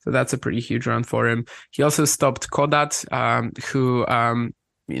that's a pretty huge run for him. He also stopped Kodat, who,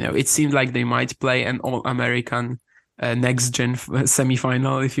 it seemed like they might play an All-American next-gen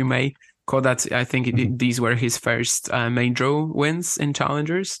semifinal, if you may. Kodat, I think these were his first main draw wins in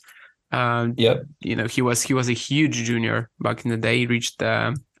challengers. He was a huge junior back in the day. He reached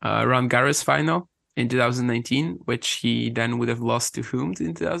the Roland Garros final in 2019, which he then would have lost to whom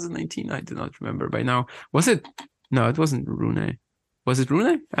in 2019? I do not remember by now. Was it? No, it wasn't Rune. Was it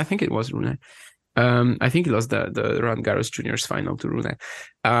Rune? I think it was Rune. I think he lost the Roland Garros Juniors final to Rune.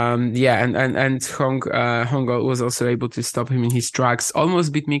 And Hong was also able to stop him in his tracks.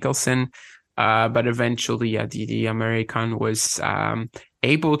 Almost beat Mikkelsen, but eventually, the American was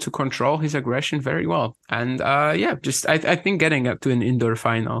able to control his aggression very well. And I think getting up to an indoor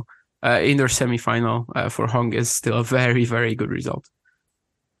semifinal for Hong is still a very, very good result.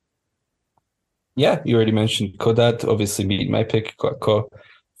 Yeah, you already mentioned Kodat, obviously beat my pick, Kwako.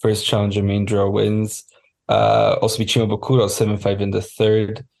 First challenger main draw wins. Also beat Shimabukuro 7-5 in the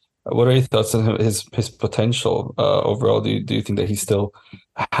third. What are your thoughts on his potential overall? Do you think that he still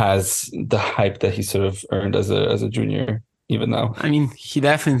has the hype that he sort of earned as a junior even now? I mean, he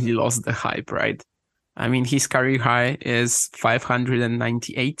definitely lost the hype, right? I mean, his career high is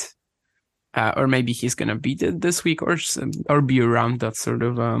 598. Or maybe he's gonna beat it this week or be around that sort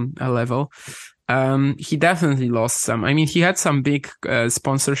of a level. He definitely lost some. I mean, he had some big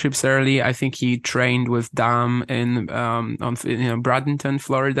sponsorships early. I think he trained with Dam in Bradenton,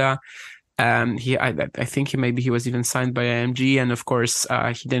 Florida. I think he was even signed by AMG, and of course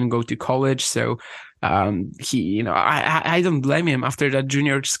he didn't go to college. So I don't blame him. After that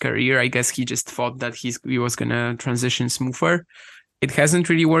junior's career, I guess he just thought that he was gonna transition smoother. It hasn't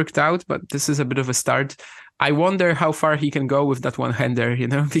really worked out, but this is a bit of a start. I wonder how far he can go with that one-hander,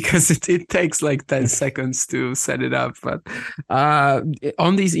 because it takes like 10 seconds to set it up. But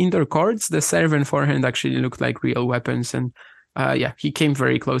on these indoor courts, the serve and forehand actually looked like real weapons. And he came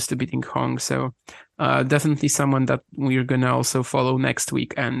very close to beating Hong. So definitely someone that we're going to also follow next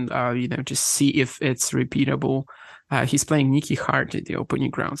week and, just see if it's repeatable. He's playing Nicky Hart at the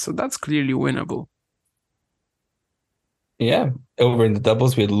opening round. So that's clearly winnable. Yeah, over in the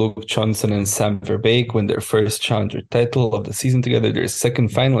doubles, we had Luke Johnson and Sam Verbeek win their first challenger title of the season together. Their second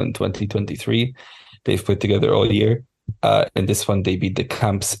final in 2023. They've played together all year. In this one, they beat De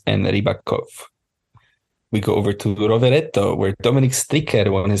Camps and Rybakov. We go over to Rovereto, where Dominic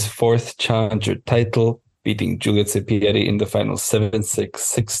Stricker won his fourth challenger title, beating Giulio Cepieri in the final 7-6,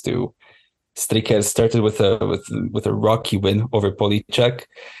 6-2. Stricker started with a rocky win over Políčák.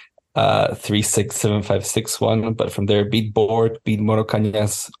 3-6, 7-5, 6-1, but from there beat Borg, beat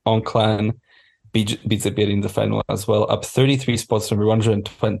Morocañas, Onclan, beat Cepieri in the final as well, up 33 spots, number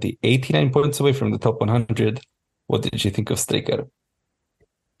 120, 89 points away from the top 100. What did you think of Stricker?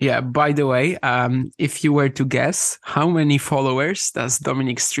 Yeah, by the way, if you were to guess, how many followers does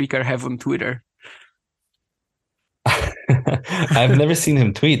Dominic Stricker have on Twitter? I've never seen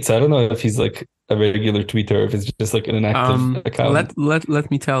him tweet, so I don't know if he's like a regular tweeter or if it's just like an inactive account.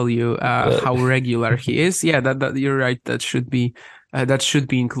 Let me tell you how regular he is. Yeah, that you're right. That should be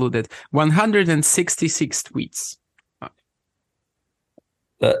included. 166 tweets.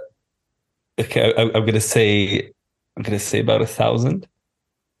 Okay, I'm gonna say about 1,000.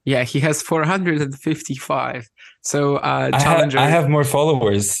 Yeah, he has 455. So challenger. I have more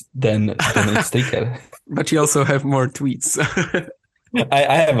followers than Stricker. But you also have more tweets. I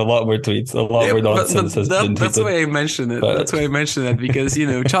have a lot more tweets, a lot more nonsense has been tweeted. That's why I mentioned it. That's why I mentioned it, because,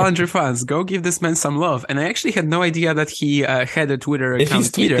 Challenger fans, go give this man some love. And I actually had no idea that he had a Twitter account. If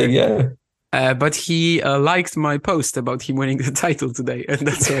he's tweeting, yeah. But he liked my post about him winning the title today, and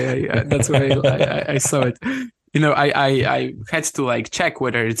that's why I saw it. I had to like check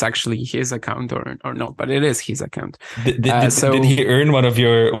whether it's actually his account or not, but it is his account. Did he earn one of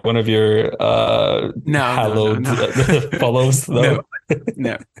your hallowed follows though?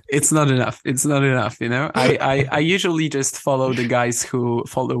 No, it's not enough. It's not enough. I usually just follow the guys who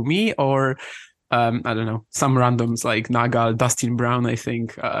follow me, or I don't know, some randoms like Nagal, Dustin Brown, I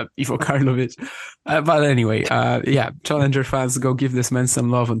think, Ivo Karlovic. But anyway, Challenger fans, go give this man some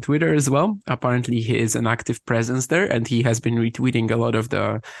love on Twitter as well. Apparently he is an active presence there, and he has been retweeting a lot of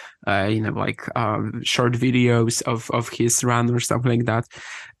the, short videos of his run or something like that.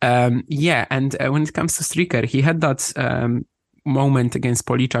 And when it comes to Stricker, he had that moment against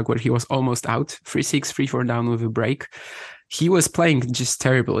Policzak where he was almost out, 3-6, 3-4 down with a break. He was playing just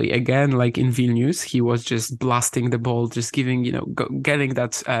terribly. Again, like in Vilnius, he was just blasting the ball, just giving, getting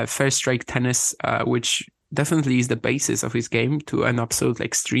that first strike tennis, which definitely is the basis of his game, to an absolute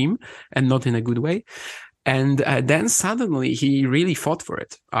extreme and not in a good way. And then suddenly he really fought for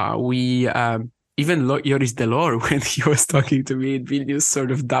it. Even Joris Delors, when he was talking to me in Vilnius,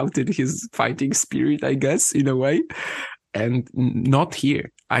 sort of doubted his fighting spirit, I guess, in a way. And not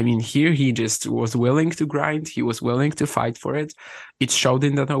here. I mean, here he just was willing to grind. He was willing to fight for it. It showed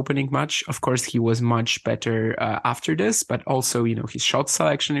in that opening match. Of course, he was much better after this, but also, his shot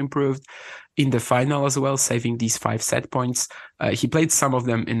selection improved in the final as well, saving these 5 set points. He played some of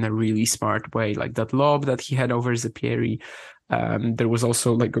them in a really smart way, like that lob that he had over Zepieri. There was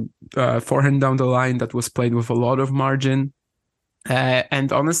also like a forehand down the line that was played with a lot of margin.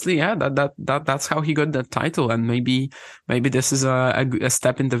 And honestly, that's how he got that title, and maybe this is a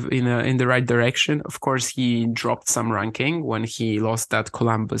step in the right direction. Of course, he dropped some ranking when he lost that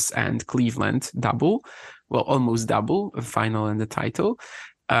Columbus and Cleveland double, well, almost double, a final and the title.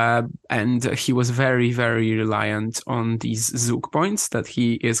 And he was very, very reliant on these Zug points that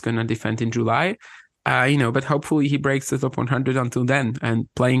he is gonna defend in July. But hopefully he breaks the top 100 until then. And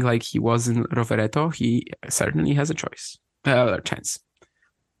playing like he was in Rovereto, he certainly has a chance.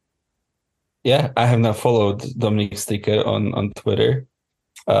 Yeah, I have now followed Dominik Stricker on Twitter.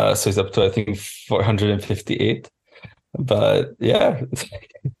 So he's up to, I think, 458. But yeah,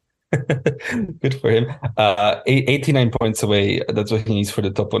 good for him. 89 points away. That's what he needs for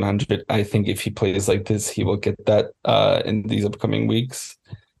the top 100. I think if he plays like this, he will get that in these upcoming weeks.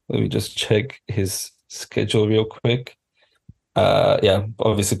 Let me just check his schedule real quick.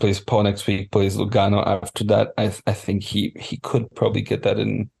 Obviously plays Paul next week, plays Lugano after that. I think he could probably get that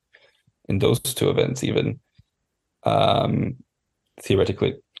in those 2 events even,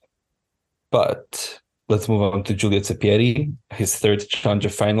 theoretically. But let's move on to Giulio Zepieri, his 3rd Challenger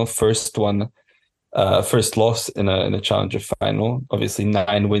final, first loss in a Challenger final. Obviously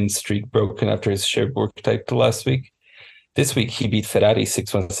 9-win streak broken after his Cherbourg title last week. This week, he beat Ferrari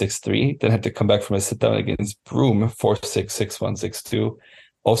 6-1, 6-3, then had to come back from a sit-down against Broome 4-6, 6-1, 6-2.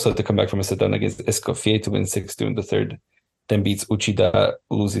 Also had to come back from a sit-down against Escoffier to win 6-2 in the 3rd. Then beats Uchida,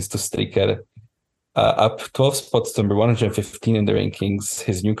 loses to Stricker. Up 12 spots to number 115 in the rankings,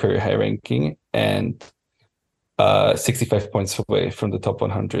 his new career high ranking, and 65 points away from the top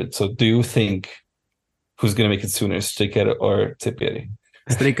 100. So do you think who's going to make it sooner, Stricker or Zepieri?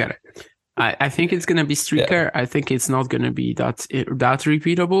 Stricker. I think it's going to be Stricker. Yeah. I think it's not going to be that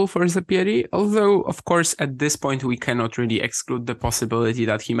repeatable for Zepieri. Although, of course, at this point, we cannot really exclude the possibility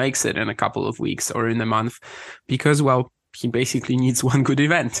that he makes it in a couple of weeks or in a month, because, well, he basically needs one good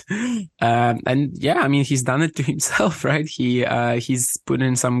event. He's done it to himself, right? He's put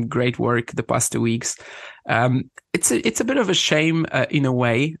in some great work the past 2 weeks. It's a bit of a shame in a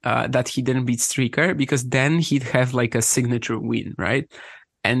way that he didn't beat Stricker, because then he'd have like a signature win, right?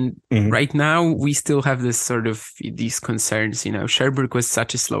 And right now we still have this sort of these concerns, Cherbourg was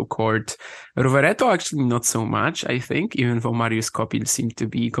such a slow court. Rovereto actually not so much, I think, even though Marius Kopil seemed to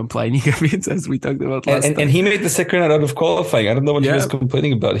be complaining a bit, as we talked about last time. And he made the second round out of qualifying. I don't know what he was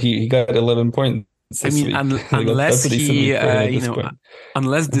complaining about. He got 11 points. Unless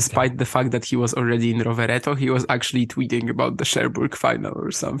despite the fact that he was already in Rovereto, he was actually tweeting about the Cherbourg final or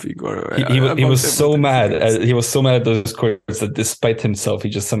something. Or he was so mad. He was so mad at those courts that despite himself, he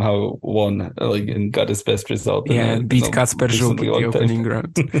just somehow won, and got his best result. And beat Kacper Żuk in the opening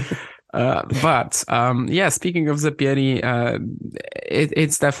round. Speaking of Zepieri,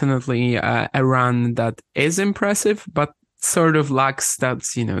 it's definitely a run that is impressive, but sort of lacks that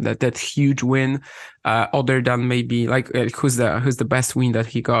huge win, other than maybe who's the best win that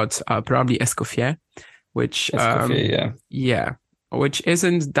he got? Probably Escoffier, which which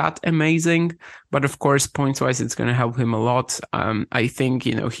isn't that amazing, but of course points wise it's going to help him a lot. I think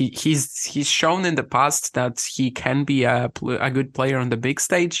he's shown in the past that he can be a good player on the big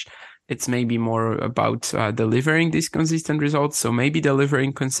stage. It's maybe more about delivering these consistent results. So maybe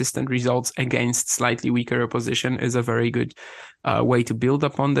delivering consistent results against slightly weaker opposition is a very good way to build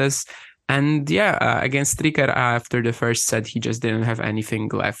upon this. And against Stricker, after the first set, he just didn't have anything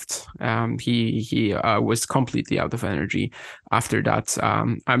left. He was completely out of energy after that.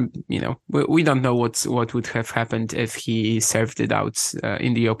 We don't know what would have happened if he served it out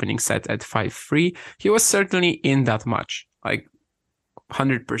in the opening set at 5-3. He was certainly in that match, like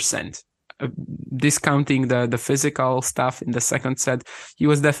 100%. Discounting the physical stuff in the second set, he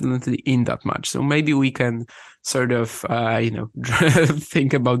was definitely in that match. So maybe we can sort of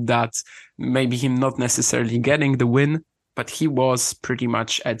think about that. Maybe him not necessarily getting the win, but he was pretty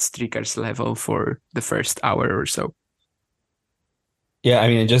much at Stricker's level for the first hour or so. Yeah, I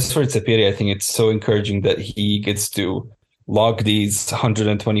mean, just for Tzepieri, I think it's so encouraging that he gets to log these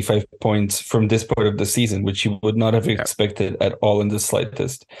 125 points from this part of the season, which you would not have expected at all in the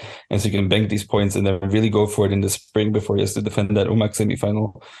slightest. And so you can bank these points and then really go for it in the spring before he has to defend that UMAC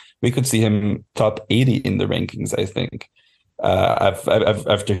semifinal. We could see him top 80 in the rankings, I think,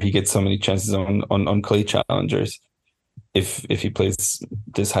 after he gets so many chances on clay challengers, if he plays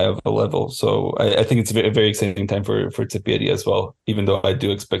this high of a level. So I think it's a very exciting time for Tzepieri as well, even though I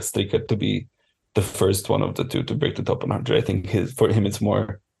do expect Stricker to be the first one of the two to break the top 100. I think for him it's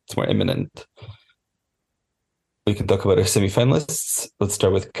more imminent. We can talk about our semifinalists. Let's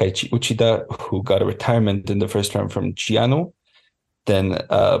start with Keiichi Uchida, who got a retirement in the first round from Giano. Then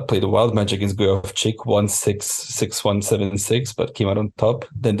played a wild match against Gojowczyk, 1-6, 6-1, 7-6, but came out on top.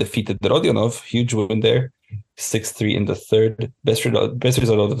 Then defeated Rodionov, huge win there, 6-3 in the third. Best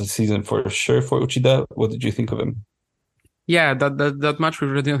result of the season for sure for Uchida. What did you think of him? Yeah, that match with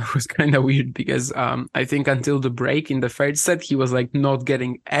Rodionov was kind of weird because I think until the break in the third set, he was like not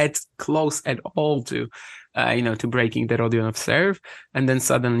getting as close at all to breaking the Rodionov serve. And then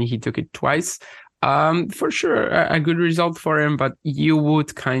suddenly he took it twice. For sure, a good result for him, but you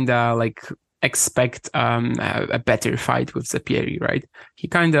would kind of like expect a better fight with Tzepieri, right? He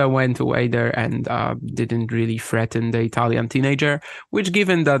kind of went away there and didn't really threaten the Italian teenager, which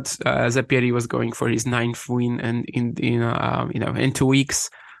given that Tzepieri was going for his 9th win and in 2 weeks,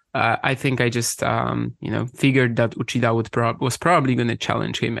 I think I just figured that Uchida was probably going to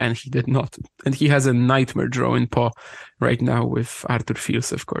challenge him, and he did not. And he has a nightmare draw in Po right now with Arthur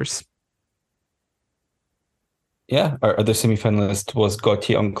Fils, of course. Yeah, our other semifinalist was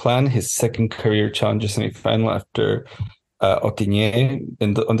Gauthier Onclan, his second career challenger semifinal after Otinier.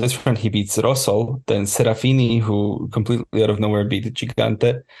 On this front, he beats Rosol, then Serafini, who completely out of nowhere beat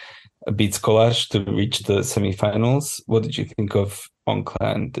Gigante, beats Kolarz to reach the semifinals. What did you think of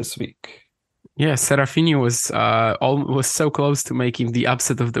Onclan this week? Yeah, Serafini was so close to making the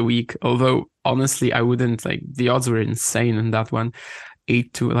upset of the week, although honestly, I wouldn't the odds were insane in that one.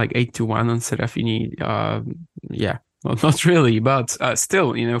 8-1 on Serafini. Yeah, well, not really, but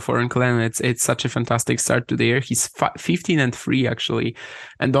still, for Onclan, it's such a fantastic start to the year. He's 15-3 actually,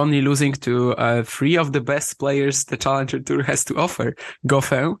 and only losing to 3 of the best players the Challenger Tour has to offer: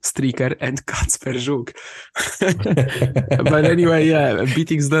 Goffin, Stricker, and Kacper Żuk. But anyway, yeah,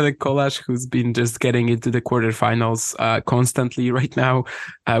 beating Zdenek Kolarz, who's been just getting into the quarterfinals constantly right now,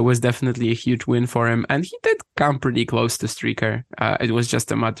 was definitely a huge win for him, and he did come pretty close to Stricker. It was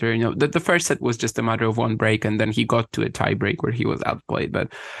just a matter, the first set was just a matter of one break, and then he got to a tie break where he was outplayed.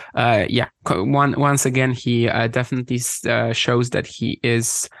 But once again, he definitely shows that he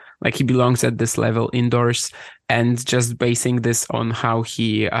is he belongs at this level indoors, and just basing this on how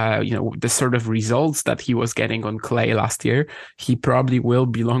he the sort of results that he was getting on clay last year, he probably will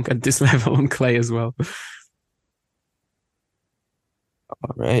belong at this level on clay as well.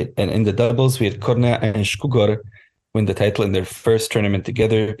 All right, and in the doubles we had Korna and Shkugor win the title in their first tournament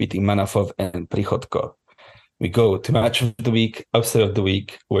together, beating Manafov and Prichodko. We go to match of the week, upset of the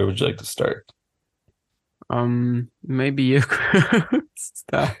week. Where would you like to start? Maybe you could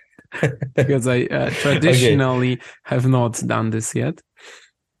start, because I traditionally have not done this yet.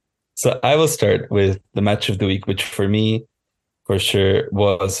 So I will start with the match of the week, which for me, for sure,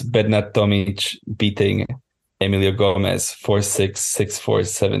 was Bernat Tomic beating Emilio Gomez 4-6,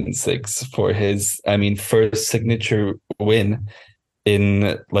 6-4, 7-6 for his, first signature win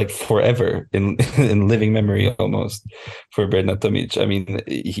in forever, in living memory almost, for Bernat Tomic.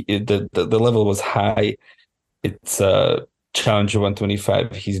 The level was high. It's Challenger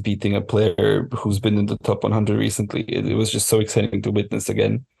 125. He's beating a player who's been in the top 100 recently. It was just so exciting to witness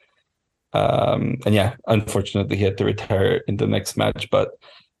again. And yeah, unfortunately he had to retire in the next match, but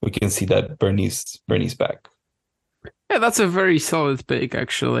we can see that Bernie's back. Yeah, that's a very solid pick,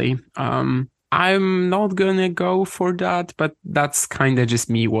 actually. I'm not gonna go for that, but that's kind of just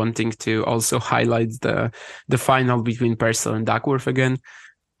me wanting to also highlight the final between Purcell and Duckworth again.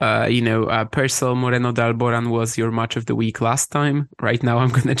 Purcell Moreno de Alboran was your match of the week last time. Right now, I'm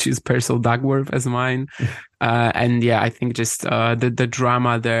gonna choose Purcell Duckworth as mine. And yeah, I think just the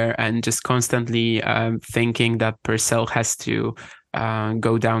drama there and just constantly thinking that Purcell has to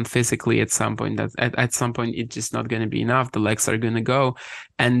go down physically at some point. That at some point it's just not going to be enough. The legs are going to go,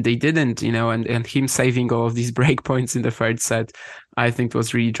 and they didn't. And him saving all of these break points in the third set, I think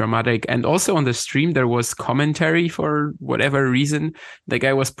was really dramatic. And also on the stream there was commentary for whatever reason. The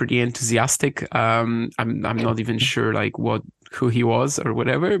guy was pretty enthusiastic. I'm not even sure like who he was or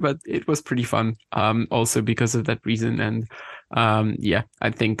whatever, but it was pretty fun. Also because of that reason. And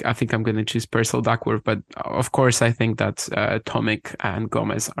I think I'm going to choose Purcell Duckworth, but of course I think that Tomic and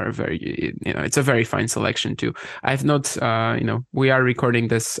Gomez are it's a very fine selection too. I've not, we are recording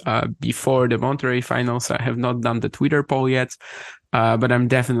this before the Monterrey final, so I have not done the Twitter poll yet, but I'm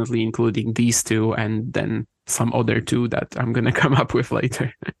definitely including these two and then some other two that I'm going to come up with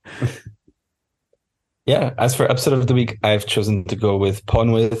later. Yeah, as for upset of the week, I've chosen to go with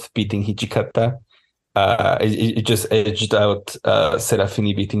Ponwith beating Hijikata. It just edged out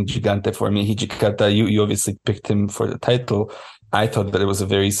Serafini beating Gigante for me. Hijikata, you obviously picked him for the title. I thought that it was a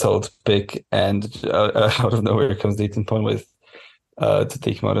very solid pick, and out of nowhere comes Dayton Ponwith to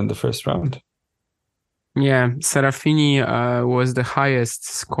take him out in the first round. Yeah, Serafini was the highest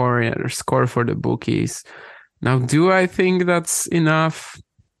score for the bookies. Now, do I think that's enough?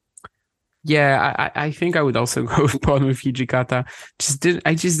 Yeah, I think I would also go with Ponwith Hijikata.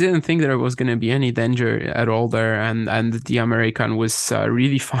 I just didn't think there was going to be any danger at all there, and the American was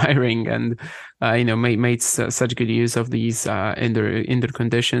really firing and made such good use of these indoor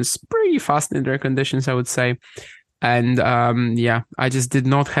conditions, pretty fast indoor conditions, I would say. And I just did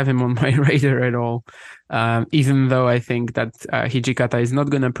not have him on my radar at all. Even though I think that Hijikata is not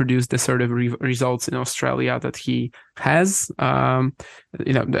going to produce the sort of results in Australia that he has,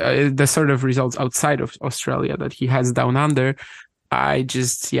 the sort of results outside of Australia that he has down under. I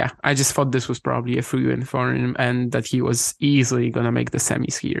just thought this was probably a free win for him and that he was easily going to make the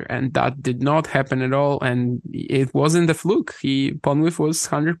semis here. And that did not happen at all. And it wasn't a fluke. Ponwith was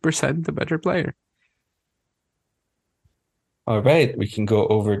 100% the better player. All right, we can go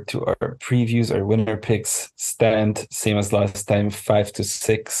over to our previews. Our winner picks stand same as last time,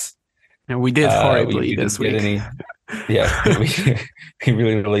 5-6. And we did horribly this week. We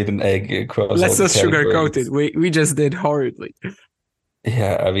really laid an egg across. Let's just sugarcoat it. We just did horribly.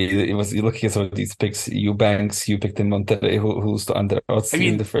 Yeah, I mean, you're looking at some of these picks. Eubanks, you picked in Monterrey, who's the under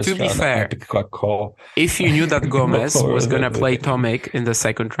in the first round. To be fair, if you knew that Gomez was going to play Tomic in the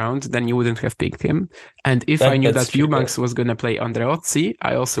second round, then you wouldn't have picked him. And if I knew that Eubanks was going to play Andreozzi,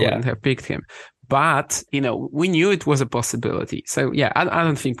 I also wouldn't have picked him. But, we knew it was a possibility. So, yeah, I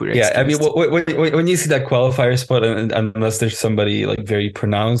don't think we're excused. I mean, when you see that qualifier spot, and unless there's somebody like very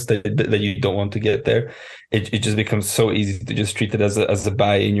pronounced that you don't want to get there, it just becomes so easy to just treat it as a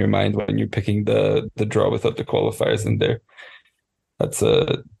buy in your mind when you're picking the draw without the qualifiers in there. That's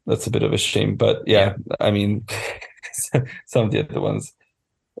a bit of a shame. But, I mean, some of the other ones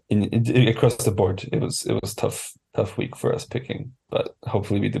across the board, it was tough week for us picking. But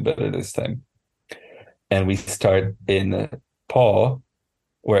hopefully we do better this time. And we start in Paul,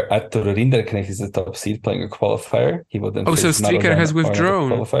 where Arturo Rinderknecht is the top seed playing a qualifier. He will then so Stricker has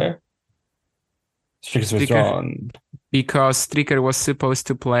withdrawn. Qualifier. Stricker's withdrawn. Because Stricker was supposed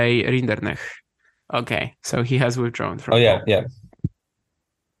to play Rinderknecht. Okay, so he has withdrawn from Paul. Yeah.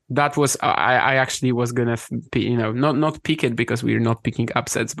 That was, I actually was going to, not pick it because we're not picking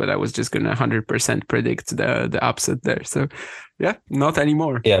upsets, but I was just going to 100% predict the upset there. So, yeah, not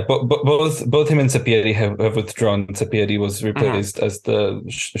anymore. Yeah, but both him and Sapieri have withdrawn. Sapieri was replaced as the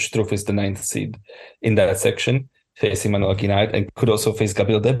Struff is the 9th seed in that section, facing Manuel Guinard, and could also face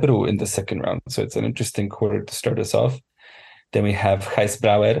Gabriel Debru in the second round. So it's an interesting quarter to start us off. Then we have Gijs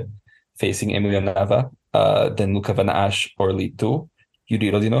Brouwer facing Emilio Nava, then Luca Van Asch or Lee Tu. Yuri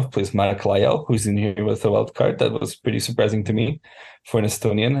Rodionov plays Mark Lyell, who's in here with a wild card. That was pretty surprising to me for an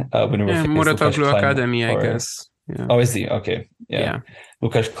Estonian. Muratoglu Academy, I guess. Yeah. Oh, is he? Okay. Yeah.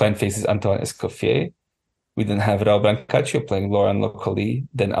 Lukáš Klein faces Antoine Escoffier. We then have Raul Brancaccio playing Laurent Locally,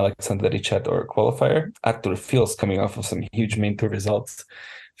 then Alexander Richard or qualifier. Artur Fils coming off of some huge main tour results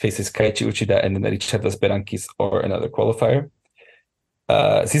faces Kaichi Uchida and then Richardas Berankis or another qualifier.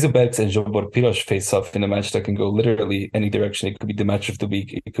 Zizo Bergs and Zsobor Piros face off in a match that can go literally any direction. It could be the match of the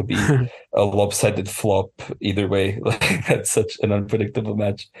week. It could be a lopsided flop either way. That's such an unpredictable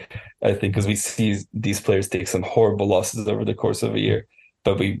match, I think, because we see these players take some horrible losses over the course of a year.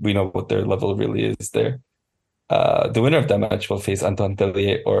 but we know what their level really is there. The winner of that match will face Antoine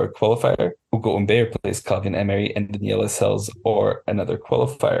Tellier or a qualifier. Ugo Humbert plays Calvin Emery and Daniela Sells or another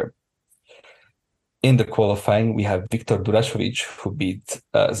qualifier. In the qualifying, we have Viktor Durašović, who beat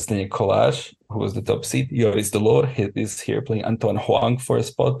Zdeněk Kolář, who was the top seed. Joris Delor is here playing Antoine Hoang for a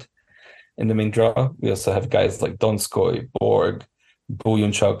spot in the main draw. We also have guys like Donskoy, Borg,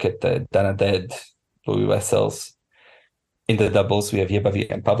 Bojan Čaukete, Dana Dead, Louis Wessels. In the doubles, we have Jebavi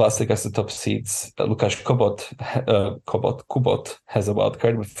and Pavlasek as the top seeds. Lukáš Kubot has a wild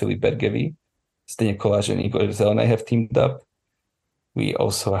card with Filip Bergevi. Zdeněk Kolář and Igor Zelenay have teamed up. We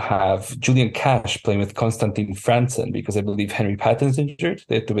also have Julian Cash playing with Konstantin Franzen because I believe Henry Patton's injured.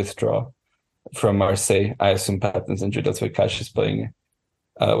 They had to withdraw from Marseille. I assume Patton's injured. That's why Cash is playing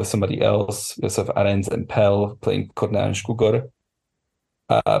with somebody else. We also have Arends and Pell playing Korna and Škugor.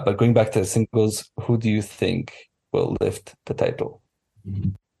 But going back to the singles, who do you think will lift the title?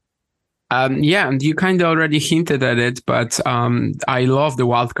 Yeah, and you kind of already hinted at it, but I love the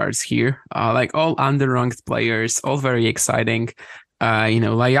wildcards here. Like all underranked players, all very exciting.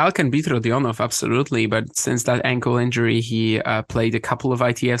 Layal can beat Rodionov, absolutely, but since that ankle injury, he played a couple of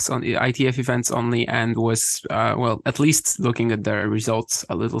ITF events only and was, at least looking at the results,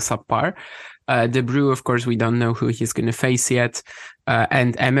 a little subpar. De Bruyne, of course, we don't know who he's going to face yet.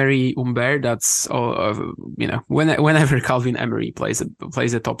 And Emery Humbert, that's all, whenever Calvin Emery plays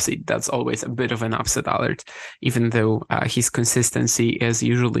a top seed, that's always a bit of an upset alert, even though his consistency is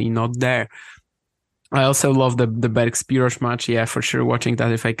usually not there. I also love the Bergs Pirosh match. Yeah, for sure, watching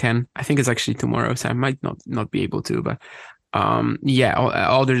that if I can. I think it's actually tomorrow, so I might not be able to. But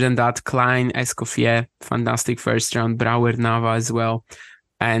other than that, Klein, Escoffier, fantastic first round. Brouwer, Nava as well.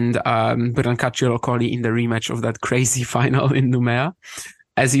 And Brancaccio Roccoli in the rematch of that crazy final in Numea.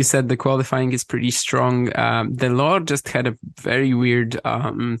 As you said, the qualifying is pretty strong. Delor just had a very weird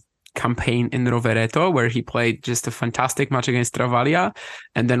campaign in Rovereto, where he played just a fantastic match against Travaglia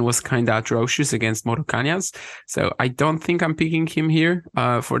and then was kind of atrocious against Morocañas. So I don't think I'm picking him here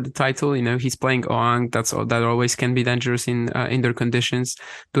for the title. He's playing Oang. That always can be dangerous in indoor conditions.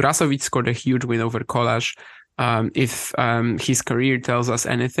 Durasovic scored a huge win over Kolář. If his career tells us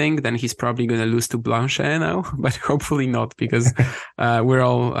anything, then he's probably going to lose to Blanchet now, but hopefully not, because we're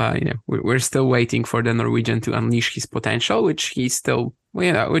all, we're still waiting for the Norwegian to unleash his potential, which he still,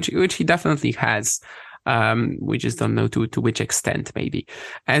 which he definitely has. We just don't know to which extent, maybe.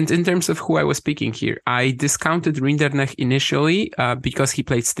 And in terms of who I was picking here, I discounted Rinderknecht initially because he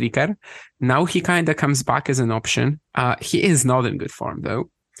played Striker. Now he kind of comes back as an option. He is not in good form, though.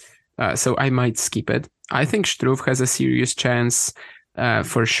 So I might skip it. I think Struff has a serious chance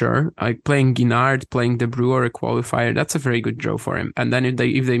for sure. Like playing Guinard, playing De Bruyne or a qualifier, that's a very good draw for him. And then if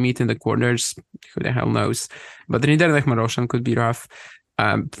they meet in the quarters, who the hell knows? But Rinderknecht Maroshan could be rough.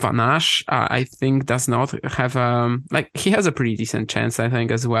 Vanash, I think, does not have he has a pretty decent chance, I think,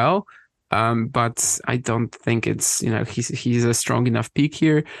 as well. But I don't think it's, he's a strong enough pick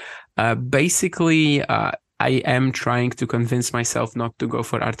here. Basically, I am trying to convince myself not to go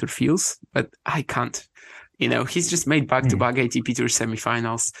for Arthur Fils, but I can't. He's just made back-to-back ATP Tour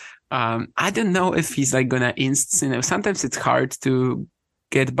semifinals. I don't know if he's gonna sometimes it's hard to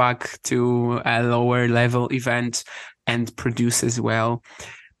get back to a lower level event and produce as well.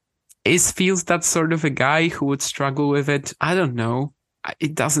 Is Fils that sort of a guy who would struggle with it? I don't know.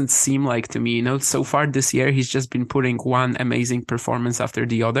 It doesn't seem like to me. So far this year, he's just been putting one amazing performance after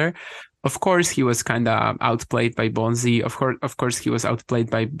the other. Of course, he was kind of outplayed by Bonzi. Of course, he was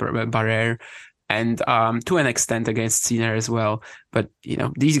outplayed by Barrère. And to an extent against Sinner as well, but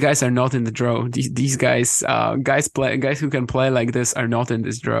these guys are not in the draw. These guys, guys who can play like this are not in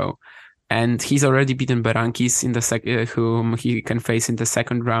this draw. And he's already beaten Berankis in the whom he can face in the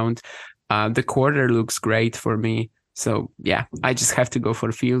second round. The quarter looks great for me, so yeah, I just have to go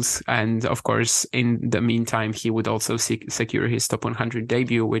for Fils. And of course, in the meantime, he would also secure his top 100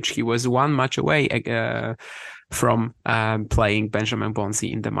 debut, which he was one match away from playing Benjamin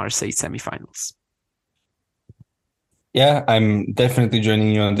Bonzi in the Marseille semifinals. Yeah, I'm definitely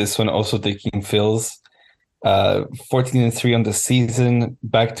joining you on this one. Also taking Fils. 14-3 on the season,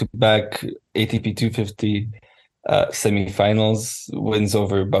 back-to-back ATP 250 semifinals, wins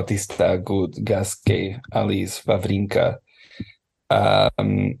over Bautista Agut, Gasquet, Alice, Wawrinka.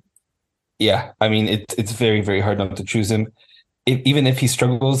 Yeah, I mean, it's very, very hard not to choose him. Even if he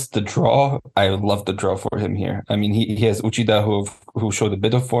struggles, the draw, I love the draw for him here. I mean, he has Uchida who showed a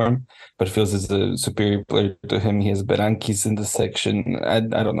bit of form, but Fils is a superior player to him. He has Berankis in the section. I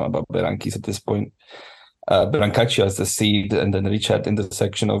don't know about Berankis at this point. Brancaccio as the seed, and then Richard in the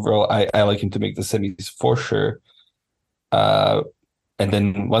section overall. I like him to make the semis for sure. And And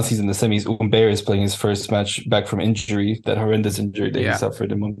then once he's in the semis, Humbert is playing his first match back from injury, that horrendous injury that he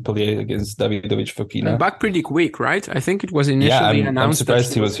suffered in Montpellier against Davidovich Fokina. Back pretty quick, right? I think it was initially announced I'm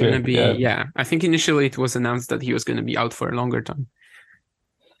surprised that he was going here. to be. Yeah, I think initially it was announced that he was going to be out for a longer time.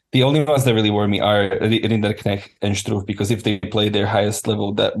 The only ones that really worry me are Rinderknecht and Struff, because if they play their highest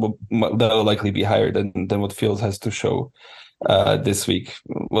level, that will likely be higher than what Fields has to show this week.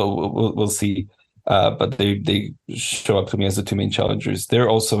 Well, we'll see. But they show up to me as the two main challengers. They're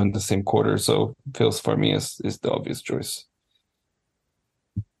also in the same quarter, so Fields for me is the obvious choice.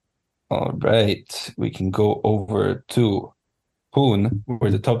 All right, we can go over to Poon,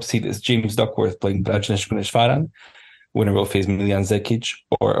 where the top seed is James Duckworth playing Brajnesh Guneshwaran. Winner will face Miljan Zekic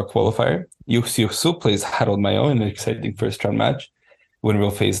or a qualifier. Yuxu Su plays Harold Mayo in an exciting first-round match. Winner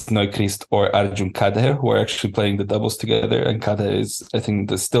will face Neuchrist or Arjun Kader, who are actually playing the doubles together. And Kader is, I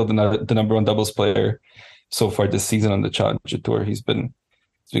think, still the number one doubles player so far this season on the Challenger Tour. He's been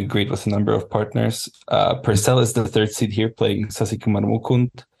great with a number of partners. Purcell is the third seed here, playing Sasikumar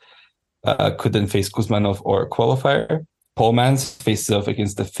Mukund. Could then face Kuzmanov or a qualifier. Polmans faces off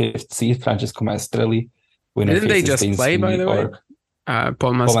against the fifth seed, Francesco Maestrelli. Didn't they just play, by the way?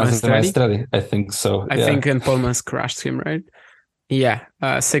 Polmans Maestrelli? I think so. I think, and Polmans crashed him, right? Yeah,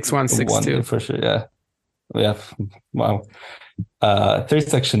 6-1, 6-2. For sure, yeah. Wow. Third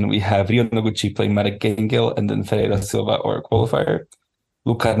section, we have Ryo Noguchi playing Marek Gengel and then Ferreira Silva or a qualifier.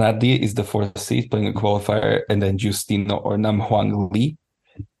 Luca Nardi is the fourth seed playing a qualifier, and then Justino or Nam Hwan Lee.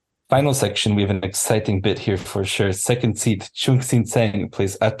 Final section, we have an exciting bit here for sure. Second seed, Chung Sin Tseng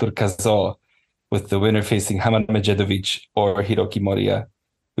plays Artur Kazo, with the winner facing Haman Medjedovic or Hiroki Moriya.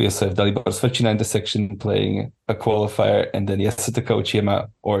 We also have Dalibor Svechina in the section playing a qualifier, and then Yasutaka Uchiyama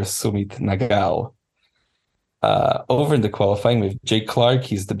or Sumit Nagal. Over in the qualifying, we have Jake Clark.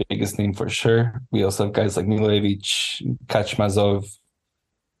 He's the biggest name for sure. We also have guys like Milojevic, Kachmazov,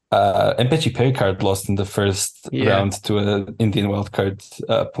 and Pechi Pericard lost in the first round to an Indian wildcard,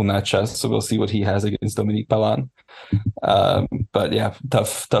 Punacha. So we'll see what he has against Dominique Palan. But yeah,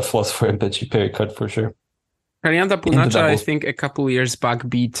 tough loss for Pechi Pericard for sure. Kalianda Punacha, I think a couple years back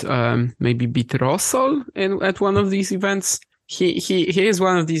beat Rosol at one of these events. He is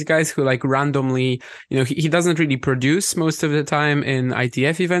one of these guys who like randomly, he doesn't really produce most of the time in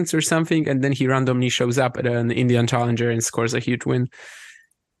ITF events or something, and then he randomly shows up at an Indian Challenger and scores a huge win.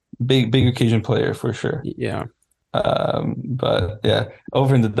 Big occasion player for sure. Yeah. But yeah,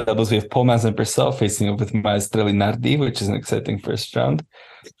 over in the doubles, we have Polmans and Purcell facing up with Maestrelli Nardi, which is an exciting first round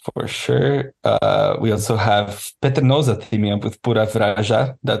for sure. We also have Petrnoza teaming up with Purav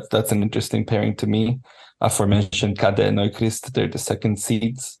Raja. That's an interesting pairing to me. Aforementioned Kade and Neuchrist, they're the second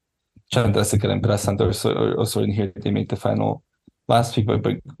seeds. Chandrasekhar and Brasand are also in here. They made the final last week.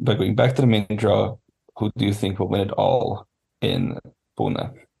 But going back to the main draw, who do you think will win it all in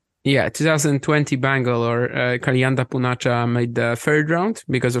Pune? Yeah, 2020 Bangalore, Kalianda Punacha made the third round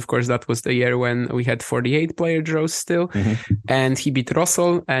because, of course, that was the year when we had 48 player draws still. Mm-hmm. And he beat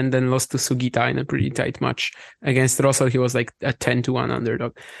Rosol and then lost to Sugita in a pretty tight match. Against Rosol, he was like a 10-1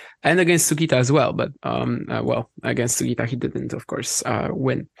 underdog. And against Sugita as well. But, against Sugita, he didn't, of course,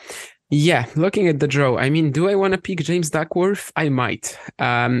 win. Yeah, looking at the draw, I mean, do I want to pick James Duckworth? I might.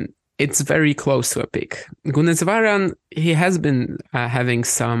 It's very close to a pick. Guneshwaran, he has been having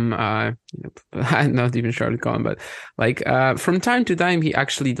some, I'm not even sure how to call him, but like from time to time, he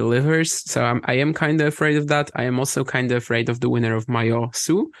actually delivers. So I am kind of afraid of that. I am also kind of afraid of the winner of Mayo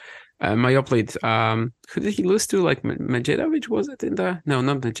Su. Mayo played, who did he lose to? Like Medjedovic, was it in the? No,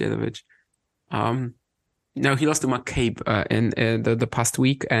 not Medjedovic. No, he lost to McCabe in the past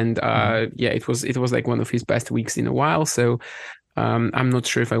week. And it was like one of his best weeks in a while. So I'm not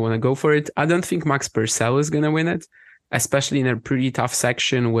sure if I want to go for it. I don't think Max Purcell is going to win it, especially in a pretty tough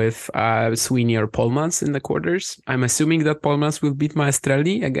section with Sweeney or Polmans in the quarters. I'm assuming that Polmans will beat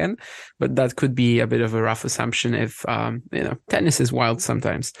Maestrelli again, but that could be a bit of a rough assumption if, tennis is wild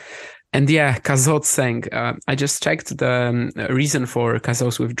sometimes. And yeah, Kazo Tseng. I just checked the reason for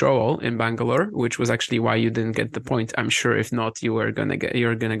Kazo's withdrawal in Bangalore, which was actually why you didn't get the point. I'm sure if not, you're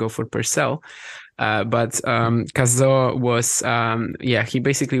gonna go for Purcell. But Kazo was, he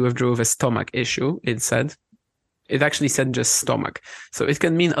basically withdrew with a stomach issue, it said. It actually said just stomach. So it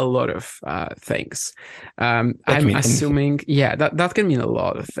can mean a lot of things. I'm assuming, that can mean a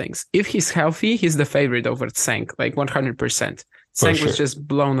lot of things. If he's healthy, he's the favorite over Tseng, like 100%. Tseng was just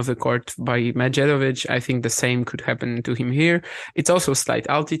blown off the court by Medjedovic. I think the same could happen to him here. It's also slight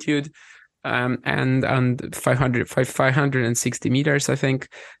altitude. And 560 meters, I think.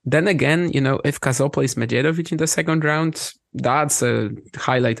 Then again, if Kazo plays Medjedovic in the second round, that's a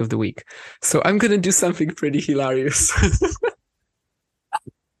highlight of the week. So I'm going to do something pretty hilarious.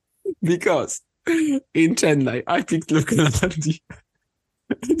 because in Chennai, I picked Luca Nardi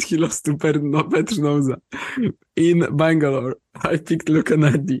and he lost to Petrnoza. In Bangalore, I picked Luca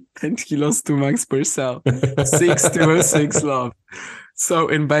Nardi and he lost to Max Purcell. 6-2-6 love. So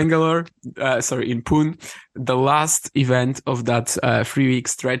in Bangalore, in Pune, the last event of that 3-week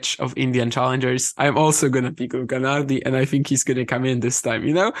stretch of Indian challengers, I'm also going to pick Luca Nardi, and I think he's going to come in this time.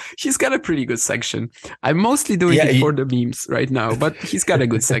 He's got a pretty good section. I'm mostly doing it for the memes right now, but he's got a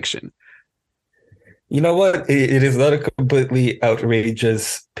good section. You know what? It is not a completely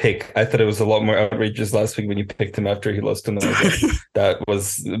outrageous pick. I thought it was a lot more outrageous last week when you picked him after he lost to Noza. That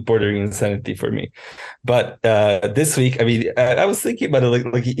was bordering insanity for me. But this week, I mean, I was thinking about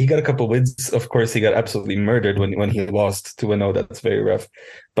it. Like he got a couple wins. Of course, he got absolutely murdered when he lost to Wano. That's very rough.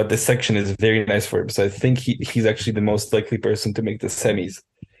 But this section is very nice for him. So I think he's actually the most likely person to make the semis,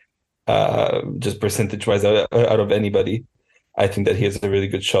 just percentage-wise out of anybody. I think that he has a really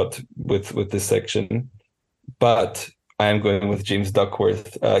good shot with this section. But I am going with James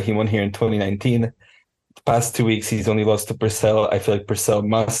Duckworth. He won here in 2019. The past 2 weeks, he's only lost to Purcell. I feel like Purcell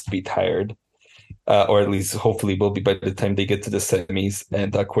must be tired, or at least hopefully will be by the time they get to the semis,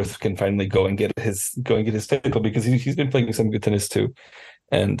 and Duckworth can finally go and get his title, because he's been playing some good tennis too,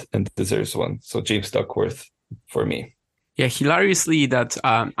 and deserves one. So James Duckworth for me. Yeah, hilariously, that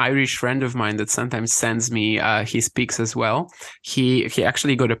Irish friend of mine that sometimes sends me his picks as well. He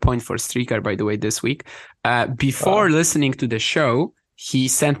actually got a point for Streaker, by the way, this week. Before listening to the show, he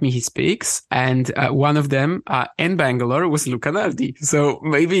sent me his picks, and one of them in Bangalore was Luca Nardi. So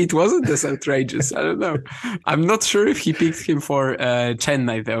maybe it wasn't as outrageous. I don't know. I'm not sure if he picked him for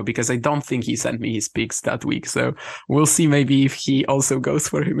Chennai, though, because I don't think he sent me his picks that week. So we'll see maybe if he also goes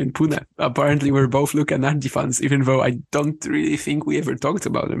for him in Pune. Apparently, we're both Luca Nardi fans, even though I don't really think we ever talked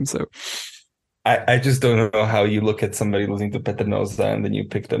about him. So I just don't know how you look at somebody losing to Petrnoza and then you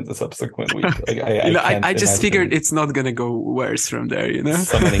pick them the subsequent week. Like, I just figured it's not going to go worse from there,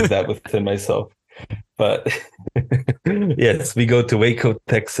 Summoning that within myself. But yes, we go to Waco,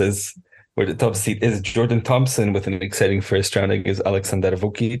 Texas, where the top seed is Jordan Thompson with an exciting first round against Alexander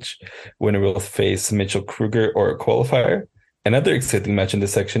Vukic. Winner will face Mitchell Kruger or a qualifier. Another exciting match in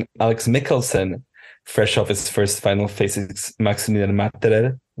this section, Alex Mikkelsen, fresh off his first final, faces Maximilian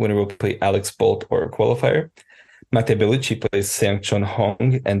Matterer. Winner will play Alex Bolt or a qualifier. Mate Bellucci plays Seung Chon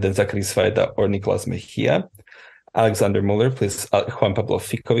Hong, and then Zachary Svajda or Nicolas Mejia. Alexander Muller plays Juan Pablo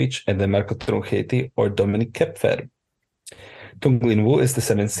Ficovich, and then Marco Trungelliti or Dominic Kepfer. Tung Lin Wu is the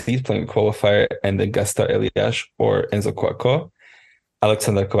 7th seed playing a qualifier, and then Gaspar Elias or Enzo Coaco.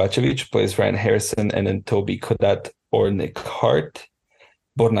 Alexander Kovacevic plays Ryan Harrison, and then Toby Kodat or Nick Hart.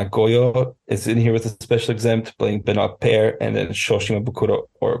 Borna Goyo is in here with a special exempt, playing Benoit Paire, and then Shoshima Bukuro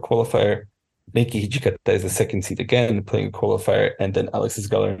or a qualifier. Rinki Hijikata is the 2nd seed again, playing a qualifier, and then Alexis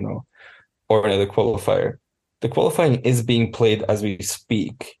Galarno or another qualifier. The qualifying is being played as we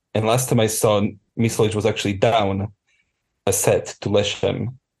speak, and last time I saw, Misolic was actually down a set to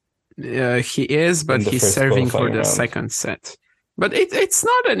Leshem. He is, but he's serving for the second set. But it's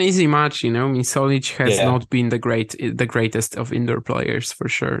not an easy match, Misolic has not been the greatest of indoor players for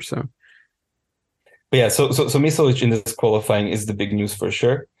sure. So, so Misolic in this qualifying is the big news for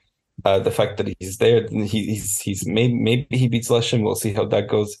sure. The fact that he's there, he's maybe he beats Leshem. We'll see how that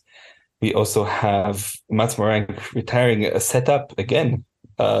goes. We also have Mats Morank retiring a setup again.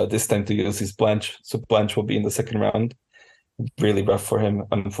 This time to Ulysses Blanche. So Blanche will be in the second round. Really rough for him,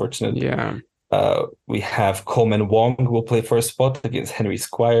 unfortunately. Yeah. We have Coleman Wong, who will play for a spot against Henry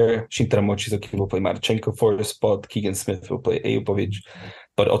Squire. Shintaro Mochizuki will play Marchenko for a spot. Keegan Smith will play Ayupovic.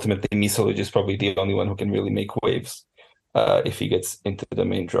 But ultimately, Misolic is probably the only one who can really make waves if he gets into the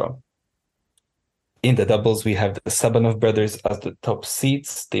main draw. In the doubles, we have the Sabanov brothers as the top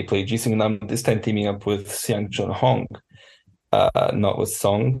seeds. They play Jisung Nam, this time teaming up with Seung Chon Hong, not with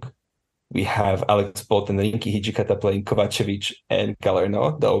Song. We have Alex Bolt and Rinki Hijikata playing Kovacevic and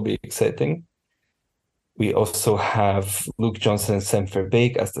Galarno. That will be exciting. We also have Luke Johnson and Sam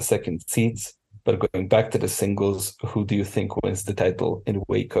Verbeek as the 2nd seeds. But going back to the singles, who do you think wins the title in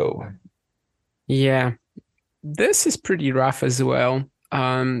Waco? Yeah, this is pretty rough as well.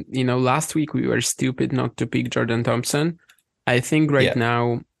 Last week we were stupid not to pick Jordan Thompson. I think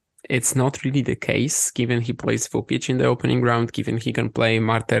now it's not really the case, given he plays Vukic in the opening round, given he can play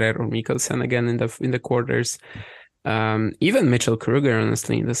Marterer or Mikkelsen again in the quarters. Even Mitchell Kruger,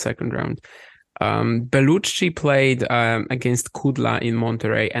 honestly, in the second round. Bellucci played against Kudla in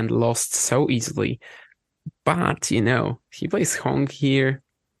Monterrey and lost so easily. But, he plays Hong here.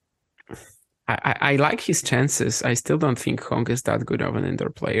 I like his chances. I still don't think Hong is that good of an indoor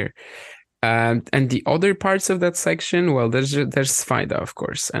player. And the other parts of that section, well, there's Svajda, of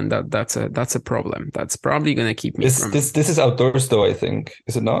course, and that's a problem. That's probably gonna keep me from. This is outdoors though, I think.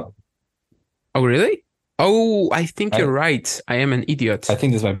 Is it not? Oh, really? Oh, I think you're right. I am an idiot. I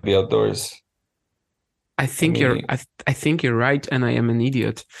think this might be outdoors. I think you're right, and I am an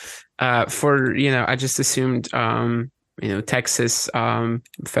idiot. I just assumed Texas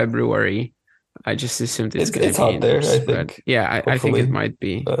February. I just assumed it's going to be out there. I think. Yeah, I think it might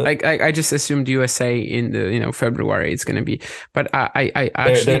be. I just assumed USA in the February it's going to be. But I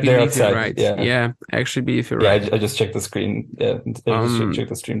actually believe you're right. Yeah, I actually believe you're right. I just checked the screen. Yeah, I just checked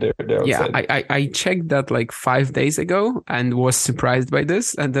the stream. They're outside. Yeah, I checked that like 5 days ago and was surprised by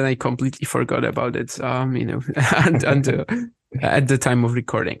this, and then I completely forgot about it. At the time of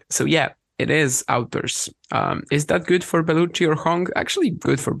recording. So yeah. It is outdoors. Is that good for Bellucci or Hong? Actually,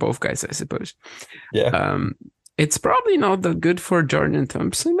 good for both guys, I suppose. Yeah. It's probably not that good for Jordan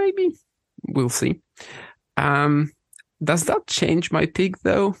Thompson. Maybe we'll see. Does that change my pick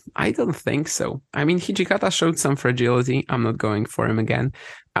though? I don't think so. I mean, Hijikata showed some fragility. I'm not going for him again.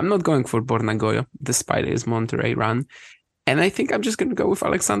 I'm not going for Borna Gojo, despite his Monterrey run. And I think I'm just going to go with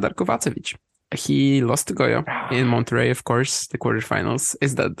Alexander Kovacevic. He lost to Gojo in Monterrey, of course, the quarterfinals.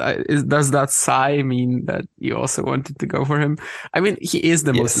 Does that sigh mean that you also wanted to go for him? I mean, he is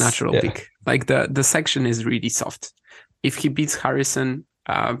the most natural pick. Like the section is really soft. If he beats Harrison,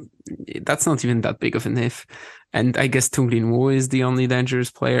 that's not even that big of an if. And I guess Tung Lin Wu is the only dangerous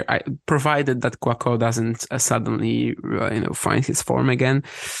player, provided that Kwako doesn't suddenly find his form again.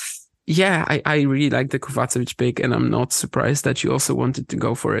 Yeah, I really like the Kovacevic pick, and I'm not surprised that you also wanted to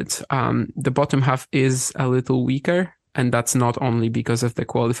go for it. The bottom half is a little weaker, and that's not only because of the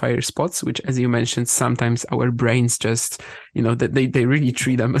qualifier spots, which, as you mentioned, sometimes our brains just, they really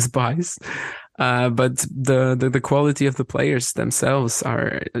treat them as buys. But the quality of the players themselves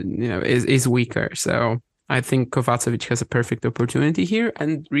is weaker. So I think Kovacevic has a perfect opportunity here.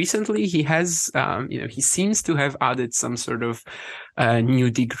 And recently he has, he seems to have added some sort of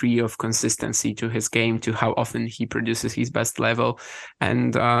new degree of consistency to his game, to how often he produces his best level.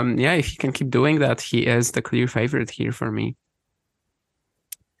 And if he can keep doing that, he is the clear favorite here for me.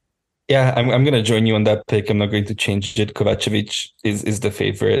 Yeah, I'm going to join you on that pick. I'm not going to change it. Kovacevic is the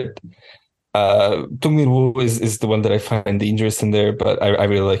favorite. Tung Lin Wu is the one that I find dangerous in there, but I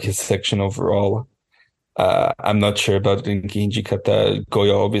really like his section overall. I'm not sure about Rinki Hijikata.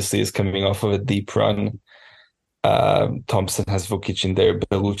 Gojo obviously is coming off of a deep run. Thompson has Vukic in there.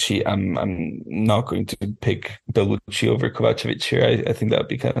 Bellucci, I'm not going to pick Bellucci over Kovacevic here. I think that would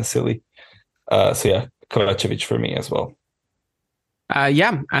be kind of silly. Kovacevic for me as well.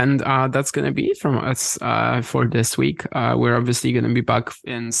 And that's going to be it from us for this week. We're obviously going to be back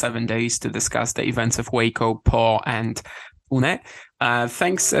in 7 days to discuss the events of Waco, Po, and Pune.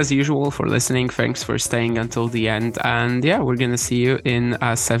 Thanks as usual for listening. Thanks for staying until the end. And we're going to see you in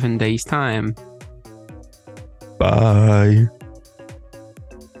 7 days' time. Bye.